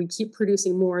where we keep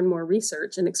producing more and more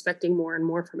research and expecting more and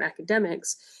more from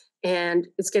academics, and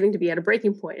it's getting to be at a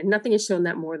breaking point, and nothing has shown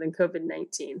that more than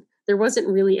COVID-19. There wasn't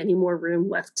really any more room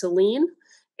left to lean,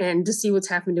 and to see what's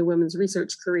happened to women's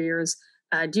research careers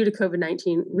due to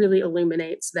COVID-19 really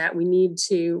illuminates that we need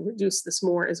to reduce this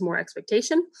more is more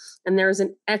expectation. And there is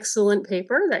an excellent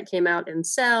paper that came out in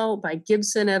Cell by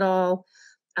Gibson et al.,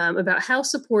 about how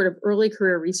support of early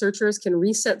career researchers can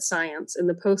reset science in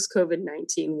the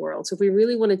post-COVID-19 world. So if we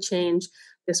really want to change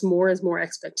this more is more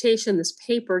expectation, this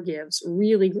paper gives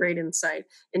really great insight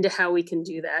into how we can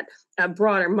do that.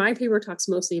 Broader, my paper talks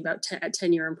mostly about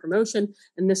tenure and promotion,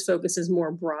 and this focuses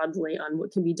more broadly on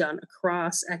what can be done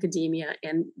across academia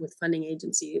and with funding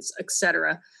agencies, et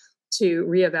cetera, to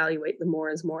reevaluate the more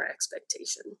is more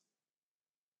expectation.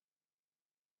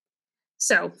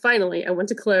 So finally, I want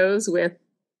to close with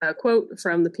a quote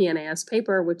from the PNAS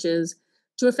paper, which is,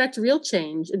 "To effect real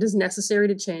change, it is necessary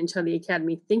to change how the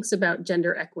Academy thinks about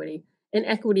gender equity and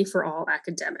equity for all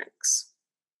academics."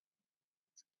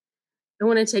 I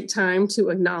want to take time to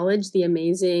acknowledge the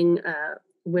amazing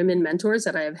women mentors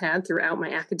that I have had throughout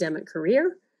my academic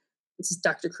career. This is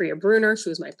Dr. Kriya Bruner. She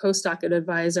was my postdoc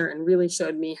advisor and really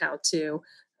showed me how to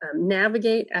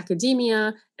navigate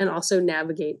academia and also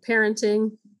navigate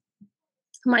parenting.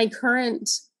 My current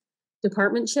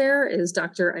department chair is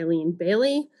Dr. Eileen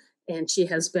Bailey, and she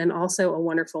has been also a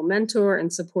wonderful mentor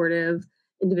and supportive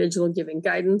individual giving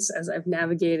guidance as I've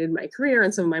navigated my career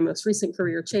and some of my most recent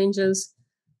career changes.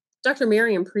 Dr.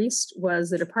 Miriam Priest was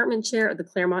the department chair at the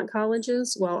Claremont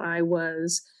Colleges while I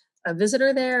was a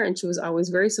visitor there, and she was always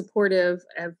very supportive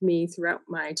of me throughout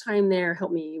my time there,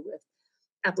 helped me with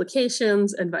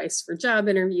applications, advice for job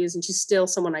interviews, and she's still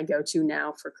someone I go to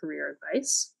now for career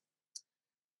advice.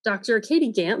 Dr.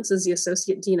 Katie Gantz is the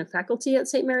Associate Dean of Faculty at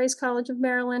St. Mary's College of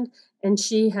Maryland, and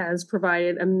she has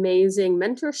provided amazing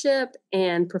mentorship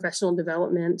and professional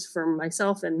development for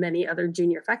myself and many other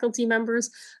junior faculty members.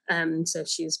 So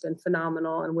she's been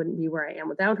phenomenal and wouldn't be where I am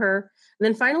without her. And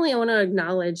then finally, I want to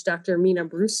acknowledge Dr. Mina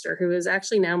Brewster, who is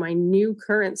actually now my new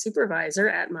current supervisor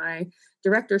at my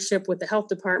directorship with the health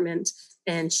department.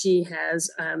 And she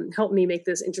has helped me make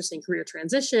this interesting career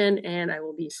transition, and I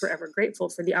will be forever grateful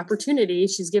for the opportunity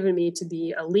she's given me to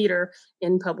be a leader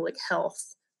in public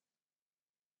health.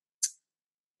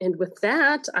 And with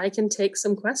that, I can take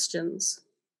some questions.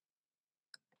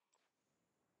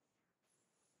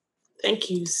 Thank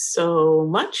you so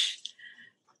much,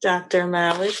 Dr.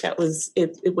 Malik. That was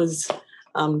it was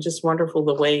just wonderful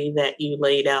the way that you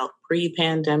laid out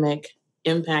pre-pandemic,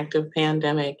 impact of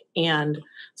pandemic, and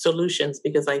solutions,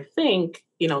 because I think,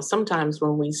 sometimes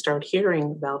when we start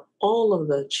hearing about all of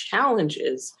the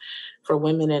challenges for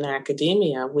women in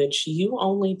academia, which you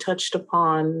only touched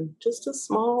upon just a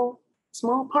small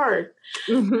small part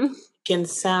Hmm. can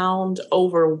sound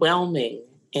overwhelming.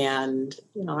 And,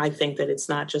 I think that it's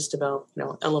not just about,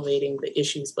 elevating the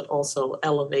issues, but also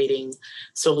elevating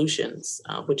solutions,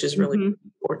 which is really Hmm.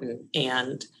 important.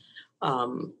 And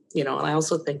I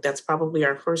also think that's probably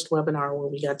our first webinar where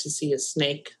we got to see a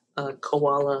snake, a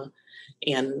koala,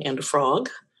 and a frog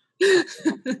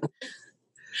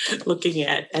looking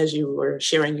at as you were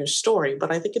sharing your story.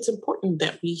 But I think it's important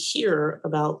that we hear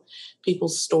about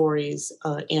people's stories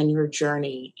and your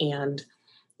journey. And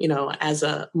as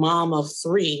a mom of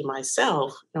three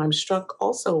myself, I'm struck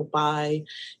also by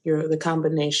the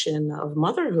combination of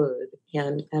motherhood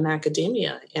and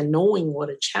academia and knowing what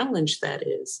a challenge that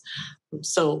is.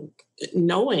 So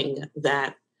knowing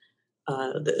that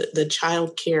the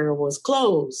child care was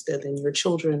closed and then your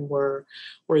children were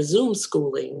Zoom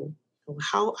schooling,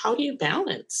 how do you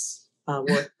balance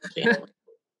work and family?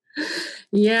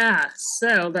 Yeah,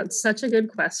 so that's such a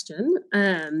good question.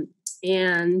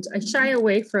 And I shy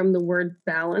away from the word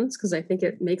balance because I think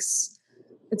it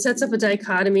sets up a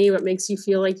dichotomy, what makes you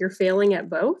feel like you're failing at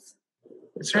both.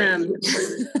 That's right. Um,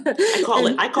 I call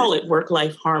it and I call it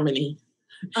work-life harmony.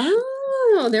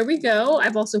 oh, there we go.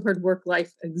 I've also heard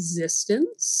work-life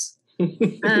existence,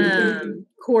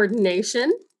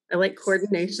 coordination. I like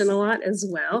coordination a lot as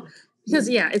well because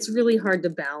yeah, it's really hard to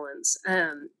balance.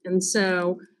 And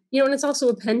so, and it's also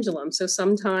a pendulum. So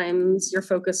sometimes you're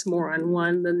focused more on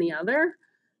one than the other.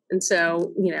 And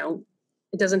so,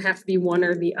 it doesn't have to be one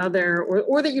or the other,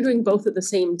 or that you're doing both at the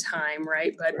same time,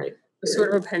 right? But Right. it's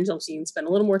sort of a pendulum. So you can spend a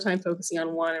little more time focusing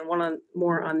on one and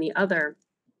more on the other.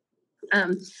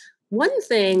 Um, One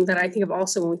thing that I think of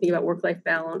also when we think about work-life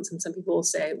balance, and some people will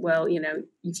say, well, you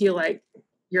feel like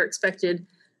you're expected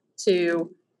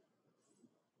to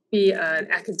be an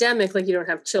academic like you don't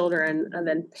have children, and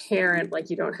then parent like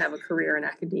you don't have a career in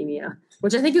academia,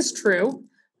 which I think is true.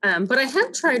 But I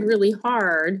have tried really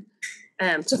hard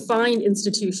to find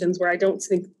institutions where I don't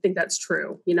think that's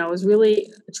true. I was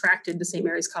really attracted to St.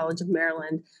 Mary's College of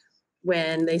Maryland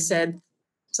when they said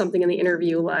something in the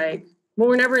interview like, well,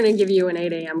 we're never going to give you an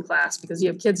 8 a.m. class because you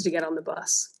have kids to get on the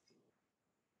bus.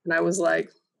 And I was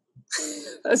like,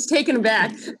 I was taken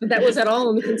aback that that was at all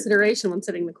in the consideration when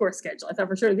setting the course schedule. I thought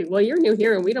for sure, well, you're new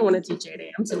here and we don't want to teach 8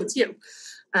 a.m., so it's you.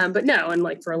 But no, and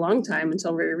like for a long time,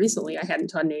 until very recently, I hadn't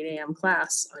taught an 8 a.m.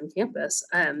 class on campus,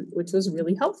 which was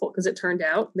really helpful because it turned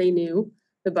out they knew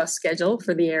the bus schedule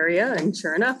for the area. And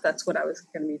sure enough, that's what I was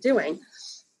going to be doing.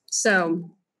 So,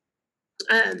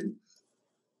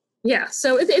 yeah,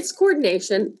 so it's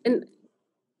coordination. And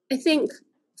I think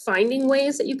finding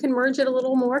ways that you can merge it a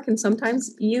little more can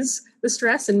sometimes ease the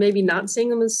stress and maybe not seeing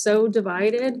them as so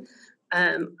divided.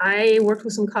 I worked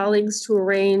with some colleagues to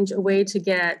arrange a way to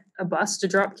get a bus to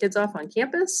drop kids off on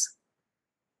campus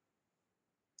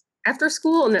after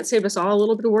school, and that saved us all a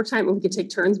little bit of work time, and we could take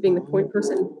turns being the point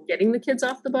person getting the kids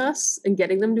off the bus and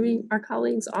getting them to our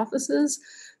colleagues' offices.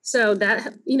 So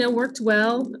that worked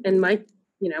well, and my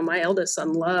eldest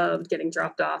son loved getting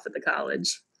dropped off at the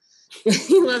college.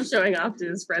 He loved showing off to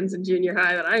his friends in junior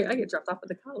high that I get dropped off at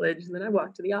the college and then I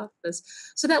walk to the office.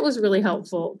 So that was really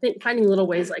helpful. Finding little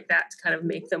ways like that to kind of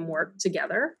make them work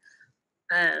together.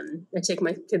 I take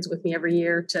my kids with me every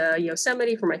year to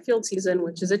Yosemite for my field season,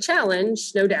 which is a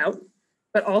challenge, no doubt,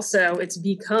 but also it's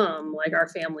become like our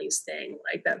family's thing.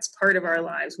 Like that's part of our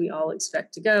lives. We all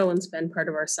expect to go and spend part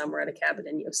of our summer at a cabin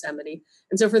in Yosemite.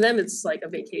 And so for them, it's like a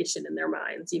vacation in their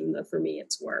minds, even though for me,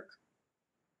 it's work.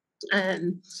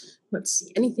 Let's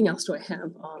see, anything else do I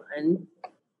have on?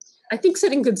 I think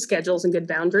setting good schedules and good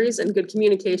boundaries and good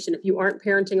communication. If you aren't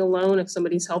parenting alone, if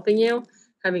somebody's helping you,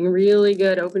 having really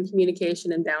good open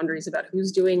communication and boundaries about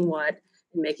who's doing what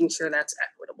and making sure that's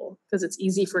equitable because it's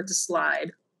easy for it to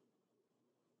slide.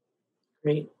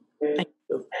 Great. Thank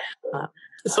you.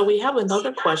 So we have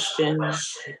another question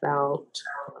about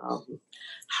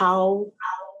how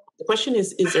the question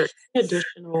is there any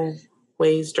additional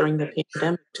ways during the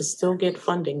pandemic to still get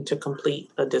funding to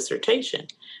complete a dissertation?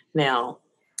 Now,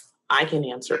 I can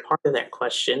answer part of that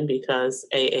question because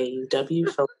AAUW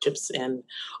fellowships and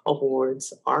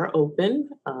awards are open.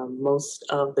 Most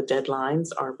of the deadlines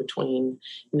are between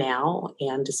now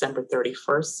and December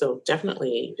 31st. So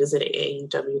definitely visit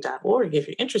aauw.org if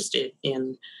you're interested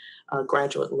in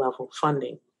graduate level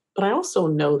funding. But I also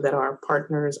know that our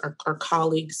partners, our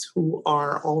colleagues who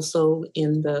are also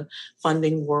in the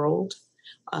funding world,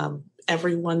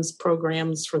 everyone's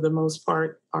programs for the most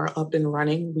part are up and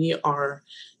running. We are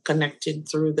connected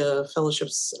through the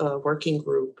fellowships working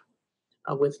group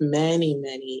with many,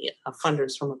 many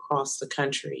funders from across the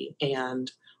country.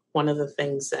 And one of the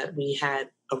things that we had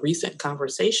a recent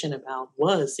conversation about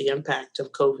was the impact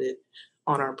of COVID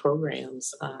on our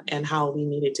programs and how we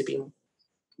needed to be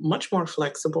much more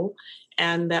flexible,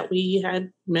 and that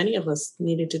many of us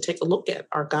needed to take a look at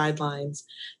our guidelines,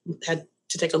 had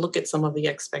to take a look at some of the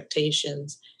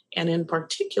expectations. And in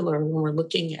particular, when we're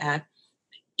looking at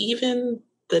even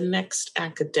the next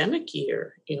academic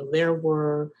year, there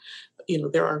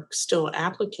are still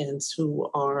applicants who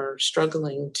are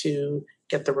struggling to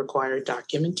get the required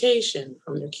documentation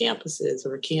from their campuses,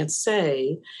 or can't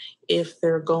say if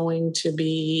they're going to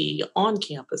be on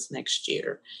campus next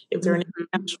year, if they're an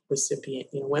international recipient,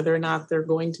 whether or not they're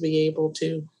going to be able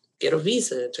to get a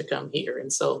visa to come here.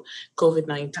 And so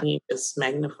COVID-19 just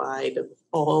magnified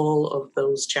all of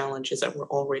those challenges that were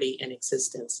already in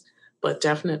existence. But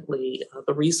definitely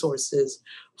the resources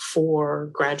for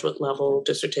graduate level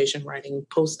dissertation writing,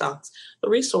 postdocs, the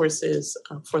resources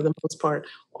for the most part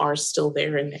are still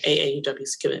there, and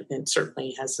AAUW's commitment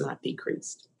certainly has not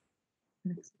decreased.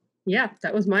 Yeah,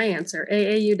 that was my answer,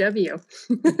 AAUW.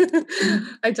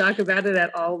 I talk about it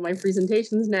at all my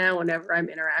presentations now whenever I'm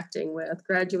interacting with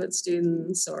graduate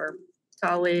students or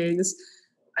colleagues.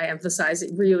 I emphasize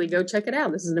it, really go check it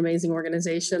out. This is an amazing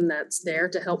organization that's there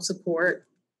to help support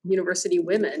university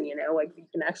women, like we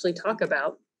can actually talk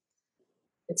about.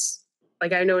 It's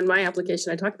like, I know in my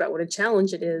application, I talk about what a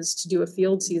challenge it is to do a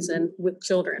field season with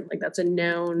children. Like that's a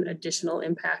known additional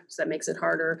impact that makes it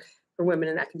harder for women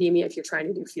in academia if you're trying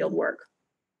to do field work.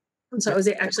 And so I was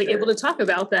actually able to talk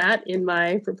about that in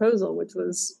my proposal, which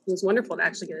was wonderful to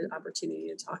actually get an opportunity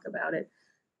to talk about it.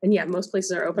 And yeah, most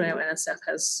places are open. I know NSF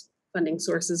has funding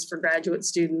sources for graduate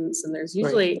students, and there's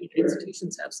usually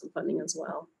institutions have some funding as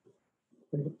well.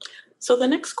 So the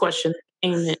next question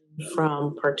came in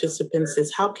from participants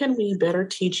is, how can we better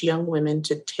teach young women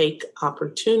to take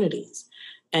opportunities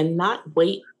and not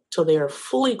wait till they are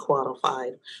fully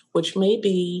qualified, which may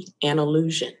be an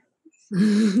illusion?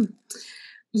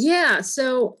 Yeah,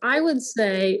 so I would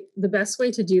say the best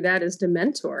way to do that is to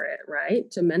mentor it,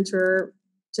 right?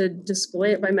 To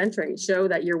display it by mentoring, show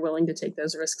that you're willing to take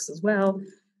those risks as well.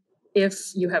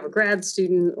 If you have a grad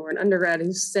student or an undergrad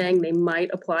who's saying they might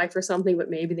apply for something, but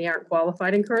maybe they aren't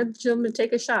qualified, encourage them to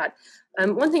take a shot.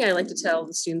 One thing I like to tell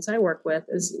the students I work with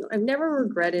is, I've never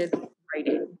regretted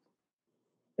writing.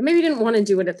 I maybe didn't want to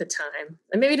do it at the time.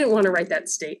 I maybe didn't want to write that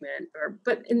statement,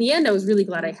 but in the end, I was really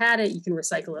glad I had it. You can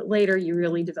recycle it later. You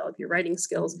really develop your writing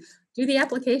skills. Do the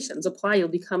applications, apply. You'll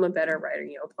become a better writer.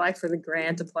 Apply for the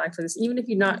grant, apply for this, even if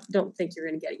you don't think you're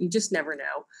going to get it. You just never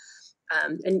know.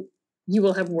 And you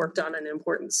will have worked on an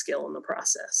important skill in the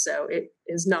process. So it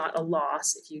is not a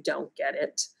loss if you don't get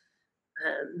it.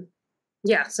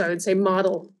 So I would say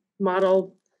model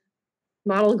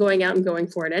going out and going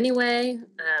for it anyway,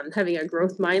 having a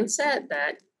growth mindset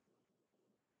that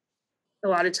a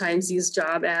lot of times these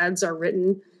job ads are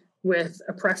written with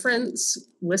a preference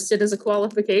listed as a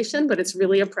qualification, but it's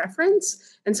really a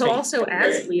preference. And so also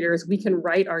as leaders, we can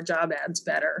write our job ads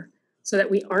better so that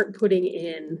we aren't putting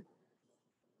in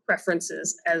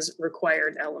preferences as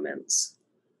required elements.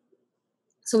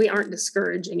 So we aren't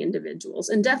discouraging individuals.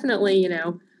 And definitely,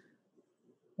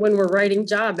 when we're writing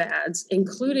job ads,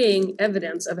 including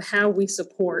evidence of how we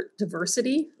support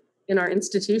diversity in our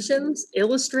institutions,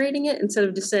 illustrating it instead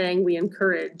of just saying we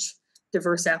encourage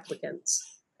diverse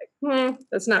applicants.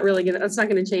 That's not going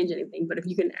to change anything. But if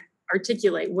you can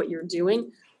articulate what you're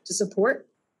doing to support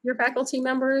your faculty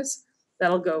members,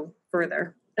 that'll go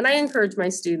further. And I encourage my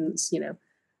students,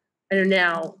 I know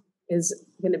now is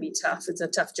going to be tough. It's a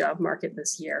tough job market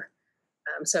this year.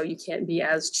 So you can't be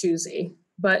as choosy,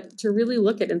 but to really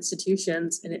look at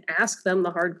institutions and ask them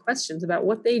the hard questions about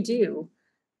what they do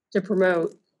to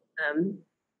promote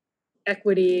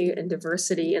equity and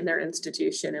diversity in their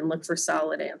institution, and look for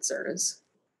solid answers,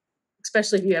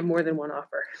 especially if you have more than one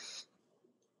offer.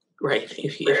 Right.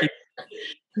 If you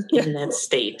in that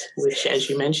state, which, as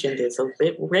you mentioned, is a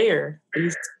bit rare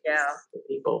these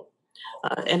people.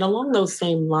 And along those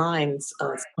same lines,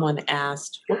 someone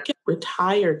asked, what can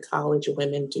retired college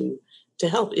women do to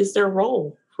help? Is there a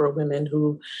role for women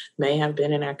who may have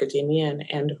been in academia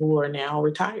and who are now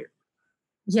retired?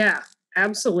 Yeah,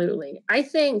 absolutely. I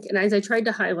think, and as I tried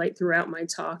to highlight throughout my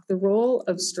talk, the role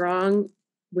of strong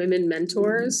women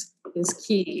mentors is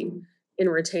key in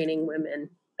retaining women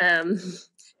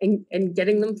and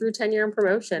getting them through tenure and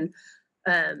promotion.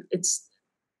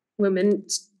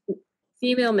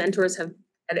 Female mentors have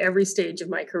at every stage of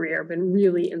my career been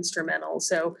really instrumental.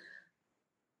 So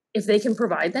if they can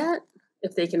provide that,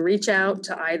 if they can reach out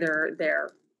to either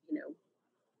their,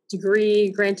 degree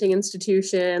granting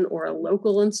institution or a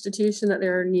local institution that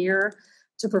they're near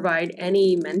to provide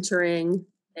any mentoring,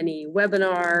 any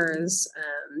webinars,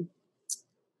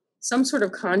 some sort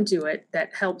of conduit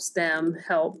that helps them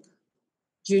help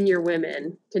junior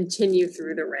women continue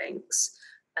through the ranks.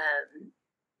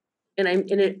 And I'm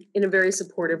in a very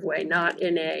supportive way, not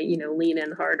in a, lean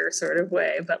in harder sort of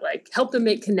way, but like help them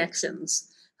make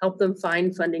connections, help them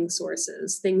find funding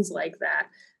sources, things like that,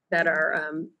 that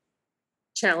are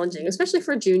challenging, especially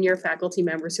for junior faculty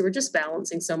members who are just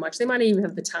balancing so much. They might not even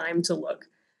have the time to look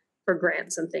for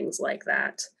grants and things like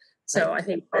that. So I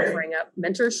think offering up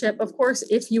mentorship, of course,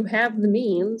 if you have the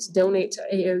means, donate to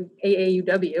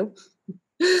AAUW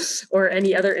or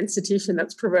any other institution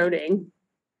that's promoting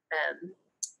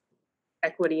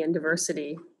equity and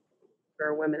diversity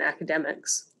for women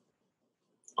academics.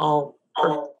 All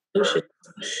solutions.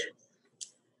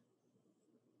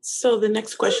 So the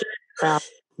next question is about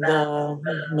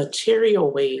the material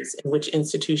ways in which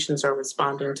institutions are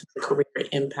responding to the career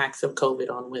impacts of COVID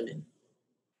on women.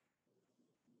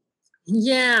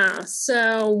 Yeah,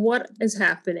 so what is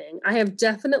happening? I have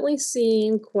definitely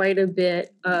seen quite a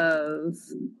bit of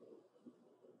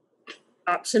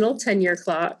optional tenure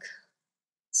clock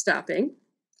stopping,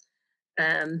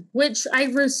 which I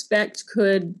respect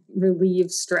could relieve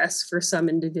stress for some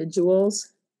individuals.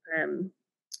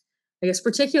 I guess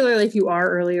particularly if you are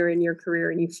earlier in your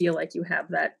career and you feel like you have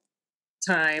that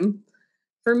time.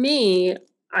 For me,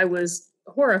 I was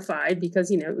horrified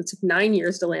because, it took 9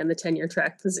 years to land the tenure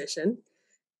track position.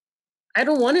 I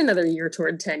don't want another year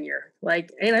toward tenure.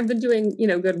 And I've been doing,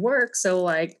 good work. So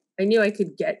I knew I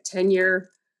could get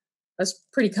tenure. I was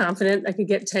pretty confident I could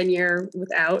get tenure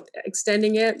without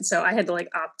extending it. So I had to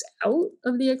opt out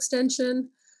of the extension.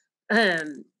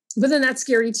 But then that's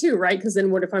scary too, right? Because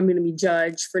then what if I'm going to be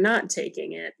judged for not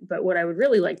taking it? But what I would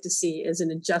really like to see is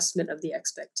an adjustment of the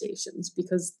expectations,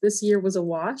 because this year was a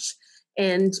wash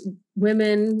and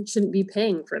women shouldn't be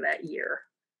paying for that year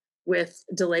with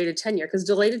delayed tenure, because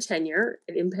delayed tenure,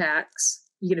 it impacts,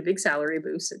 you get a big salary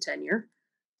boost at tenure.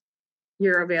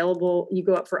 You're available, you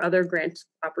go up for other grant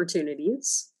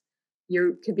opportunities.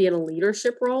 You could be in a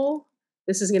leadership role.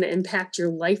 This is going to impact your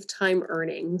lifetime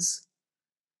earnings.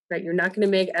 Right, you're not going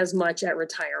to make as much at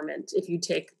retirement if you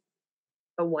take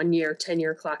a 1-year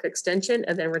tenure clock extension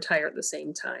and then retire at the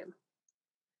same time.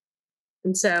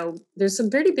 And so there's some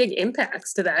pretty big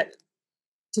impacts to that,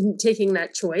 to taking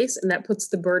that choice, and that puts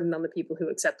the burden on the people who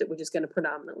accept it, which is going to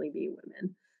predominantly be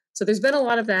women. So there's been a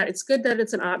lot of that. It's good that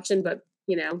it's an option, but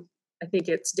I think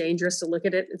it's dangerous to look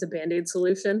at it as a Band-Aid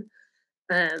solution.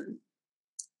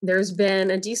 There's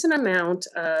been a decent amount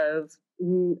of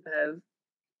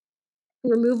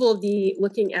removal of the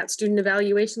looking at student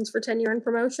evaluations for tenure and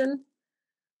promotion,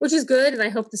 which is good. And I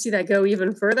hope to see that go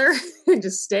even further and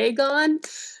just stay gone,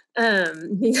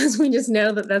 because we just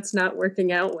know that that's not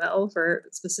working out well for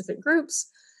specific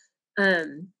groups.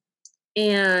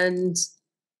 And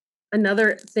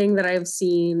another thing that I've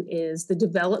seen is the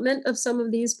development of some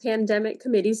of these pandemic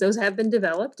committees. Those have been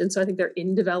developed. And so I think they're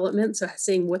in development. So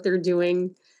seeing what they're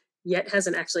doing yet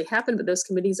hasn't actually happened, but those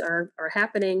committees are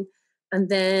happening. And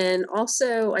then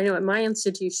also, I know at my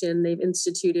institution, they've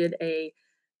instituted a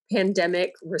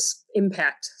pandemic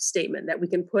impact statement that we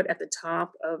can put at the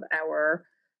top of our,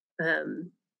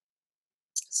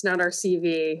 it's not our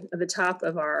CV, at the top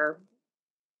of our,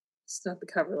 it's not the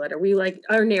cover letter, we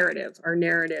our narrative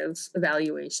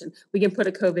evaluation. We can put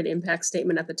a COVID impact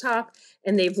statement at the top,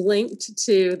 and they've linked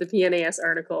to the PNAS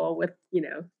article with,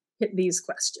 hit these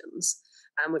questions.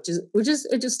 Which is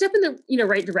a step in the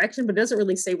right direction, but it doesn't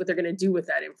really say what they're going to do with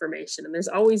that information. And there's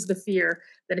always the fear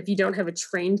that if you don't have a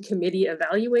trained committee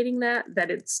evaluating that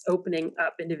it's opening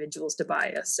up individuals to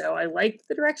bias. So I like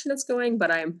the direction it's going,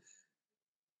 but I'm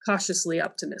cautiously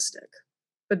optimistic.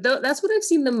 But that's what I've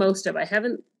seen the most of. I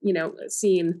haven't,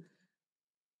 seen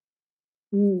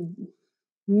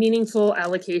meaningful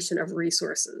allocation of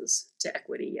resources to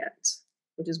equity yet,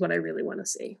 which is what I really want to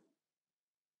see.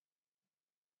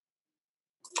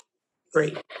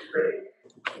 Great.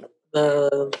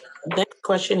 The next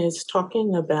question is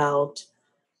talking about,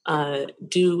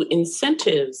 do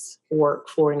incentives work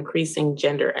for increasing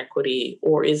gender equity,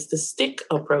 or is the stick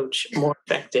approach more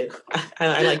effective?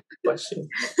 I like the question.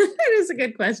 That is a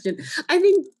good question. I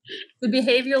think the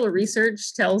behavioral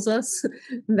research tells us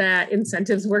that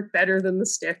incentives work better than the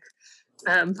stick.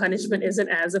 Punishment isn't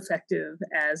as effective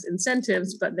as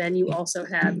incentives, but then you also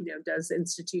have, does the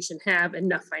institution have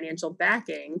enough financial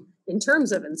backing in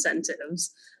terms of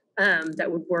incentives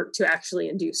that would work to actually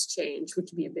induce change, which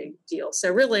would be a big deal.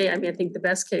 So really, I think the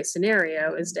best case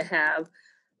scenario is to have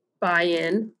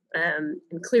buy-in and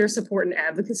clear support and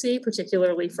advocacy,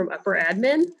 particularly from upper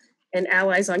admin and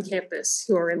allies on campus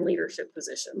who are in leadership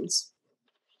positions.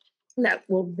 And that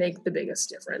will make the biggest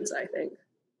difference, I think.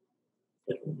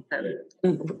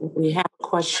 We have a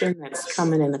question that's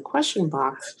coming in the question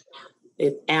box.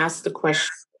 It asks the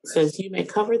question, it says, you may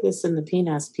cover this in the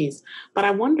PNAS piece, but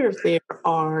I wonder if there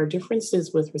are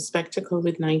differences with respect to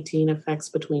COVID-19 effects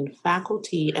between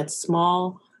faculty at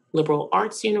small liberal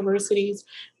arts universities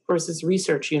versus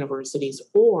research universities,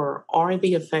 or are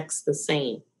the effects the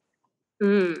same?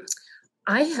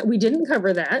 We didn't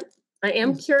cover that. I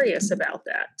am curious about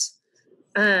that.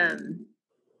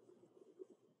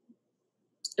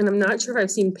 And I'm not sure if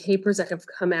I've seen papers that have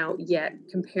come out yet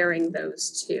comparing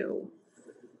those two.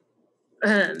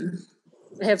 I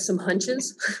have some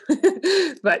hunches,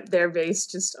 but they're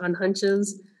based just on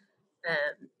hunches.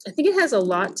 I think it has a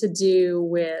lot to do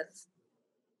with,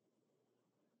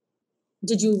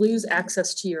 did you lose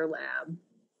access to your lab?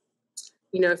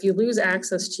 You know, if you lose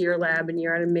access to your lab and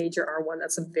you're at a major R1,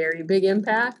 that's a very big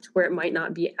impact, where it might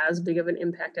not be as big of an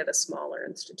impact at a smaller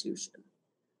institution.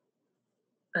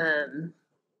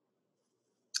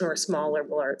 Or a small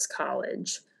liberal arts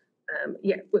college.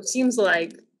 It seems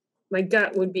like my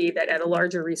gut would be that at a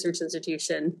larger research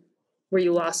institution where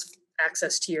you lost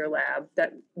access to your lab,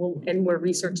 and where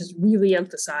research is really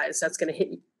emphasized, that's going to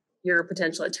hit your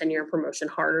potential at tenure and promotion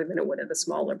harder than it would at a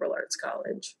small liberal arts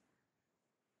college.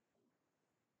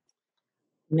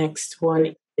 Next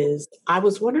one is, I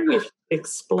was wondering if you could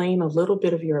explain a little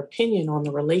bit of your opinion on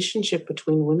the relationship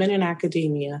between women in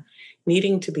academia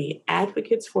needing to be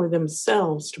advocates for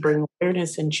themselves to bring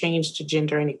awareness and change to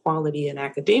gender inequality in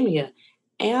academia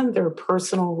and their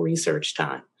personal research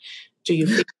time. Do you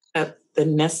feel that the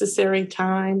necessary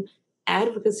time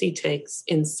advocacy takes,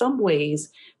 in some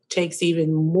ways, takes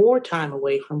even more time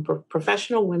away from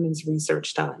professional women's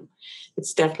research time?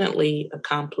 It's definitely a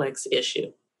complex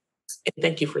issue. And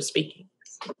thank you for speaking.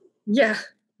 Yeah,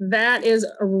 that is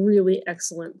a really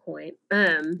excellent point.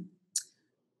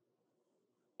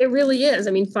 It really is.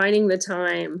 I mean, finding the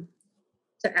time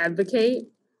to advocate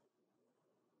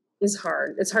is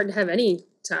hard. It's hard to have any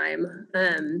time.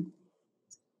 And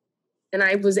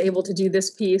I was able to do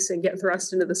this piece and get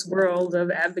thrust into this world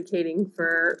of advocating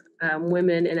for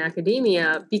women in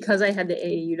academia because I had the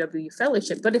AAUW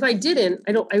fellowship. But if I didn't,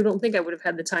 I don't think I would have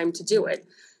had the time to do it.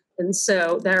 And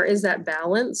so there is that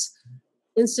balance.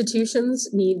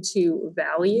 Institutions need to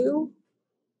value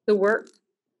the work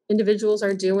individuals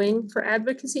are doing for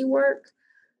advocacy work.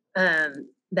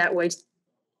 That way it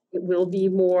will be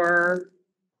more,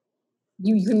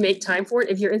 you can make time for it.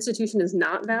 If your institution is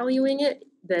not valuing it,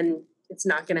 then it's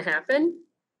not going to happen.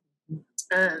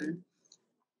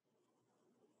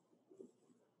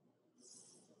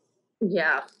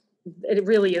 Yeah, it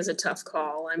really is a tough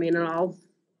call. I mean, and I'll,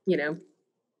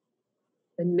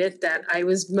 admit that I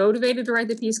was motivated to write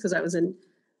the piece because I was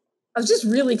just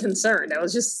really concerned. I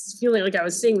was just feeling like I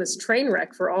was seeing this train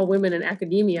wreck for all women in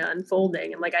academia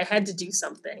unfolding, and like I had to do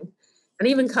something. And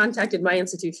I even contacted my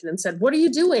institution and said, "What are you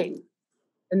doing?"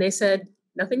 And they said,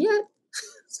 "Nothing yet."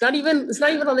 It's not even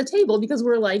on the table because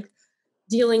we're like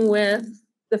dealing with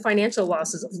the financial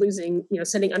losses of losing,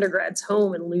 sending undergrads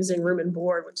home and losing room and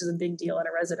board, which is a big deal at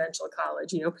a residential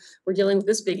college. We're dealing with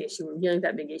this big issue. We're dealing with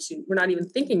that big issue. We're not even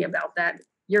thinking about that,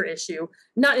 your issue.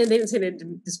 And they didn't say it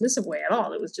in a dismissive way at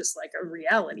all. It was just like a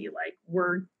reality. Like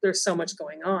there's so much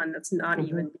going on that's not even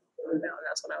being thought about. And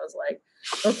that's when I was like,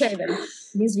 okay, then it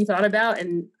needs to be thought about,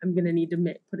 and I'm going to need to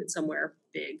put it somewhere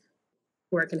big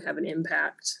where it can have an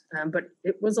impact. But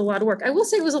it was a lot of work. I will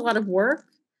say it was a lot of work.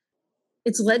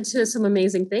 It's led to some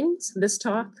amazing things. This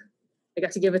talk, I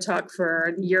got to give a talk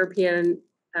for the European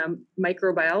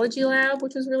Microbiology Lab,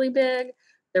 which was really big.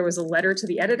 There was a letter to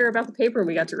the editor about the paper, and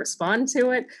we got to respond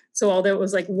to it. So although it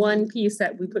was like one piece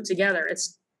that we put together,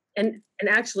 and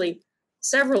actually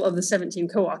several of the 17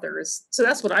 co-authors. So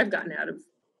that's what I've gotten out of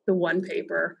the one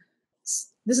paper.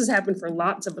 This has happened for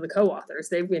lots of the co-authors.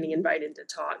 They've been invited to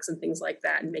talks and things like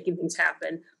that and making things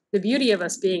happen. The beauty of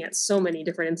us being at so many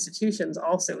different institutions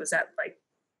also is that like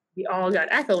we all got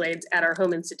accolades at our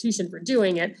home institution for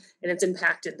doing it, and it's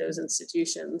impacted those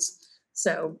institutions.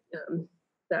 So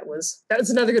that was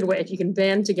another good way. If you can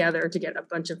band together to get a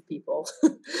bunch of people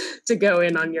to go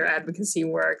in on your advocacy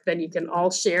work, then you can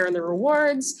all share in the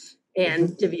rewards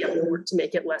and to be able to work to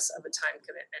make it less of a time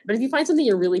commitment. But if you find something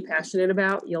you're really passionate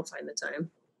about, you'll find the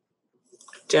time.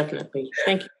 Definitely.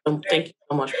 Thank you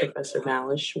so much, Professor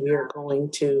Malish. We are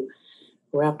going to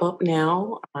wrap up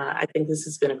now. I think this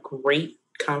has been a great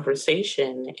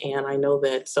conversation, and I know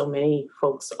that so many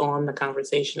folks on the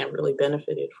conversation have really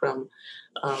benefited from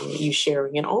you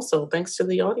sharing, and also thanks to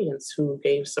the audience who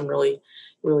gave some really,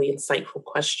 really insightful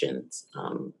questions.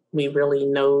 We really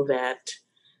know that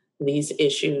these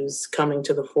issues coming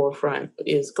to the forefront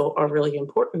are really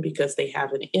important because they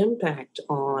have an impact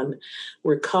on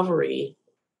recovery.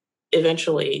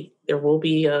 Eventually, there will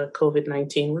be a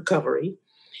COVID-19 recovery,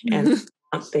 and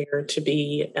I want there to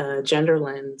be a gender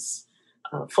lens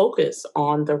focus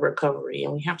on the recovery.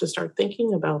 And we have to start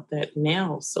thinking about that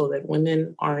now so that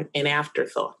women aren't an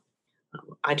afterthought.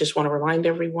 I just want to remind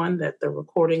everyone that the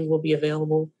recording will be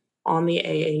available on the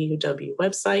AAUW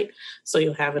website, so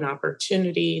you'll have an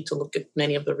opportunity to look at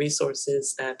many of the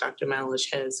resources that Dr.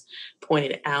 Malish has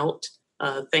pointed out.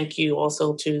 Thank you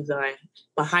also to the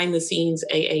behind the scenes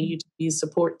AAUW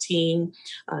support team,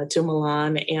 to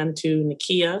Milan and to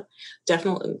Nakia.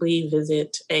 Definitely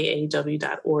visit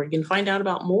AAW.org and find out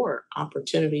about more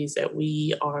opportunities that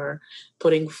we are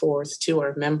putting forth to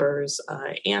our members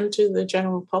and to the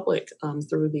general public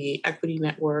through the Equity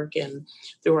Network and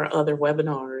through our other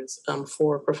webinars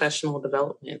for professional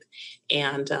development.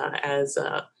 And as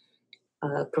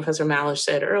Professor Malish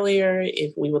said earlier,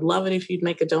 if we would love it if you'd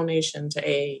make a donation to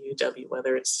AAUW,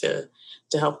 whether it's to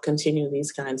help continue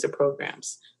these kinds of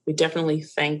programs. We definitely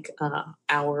thank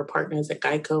our partners at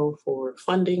GEICO for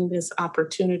funding this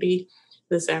opportunity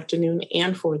this afternoon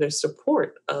and for their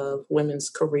support of women's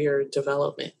career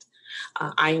development.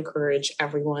 I encourage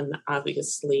everyone,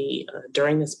 obviously,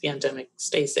 during this pandemic,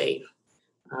 stay safe,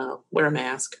 wear a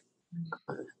mask.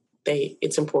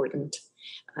 It's important.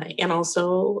 And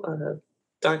also,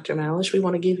 Dr. Malish, we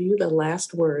want to give you the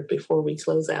last word before we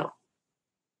close out.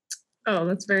 Oh,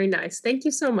 that's very nice. Thank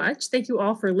you so much. Thank you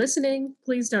all for listening.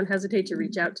 Please don't hesitate to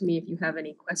reach out to me if you have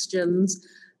any questions.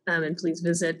 And please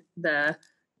visit the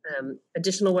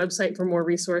additional website for more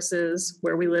resources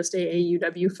where we list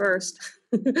AAUW first.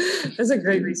 That's a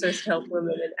great resource to help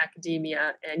women in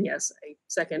academia. And yes, I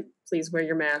second, please wear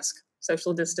your mask,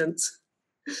 social distance,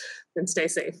 and stay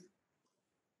safe.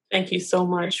 Thank you so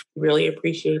much. We really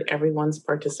appreciate everyone's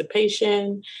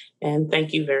participation, and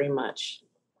thank you very much.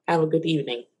 Have a good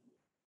evening.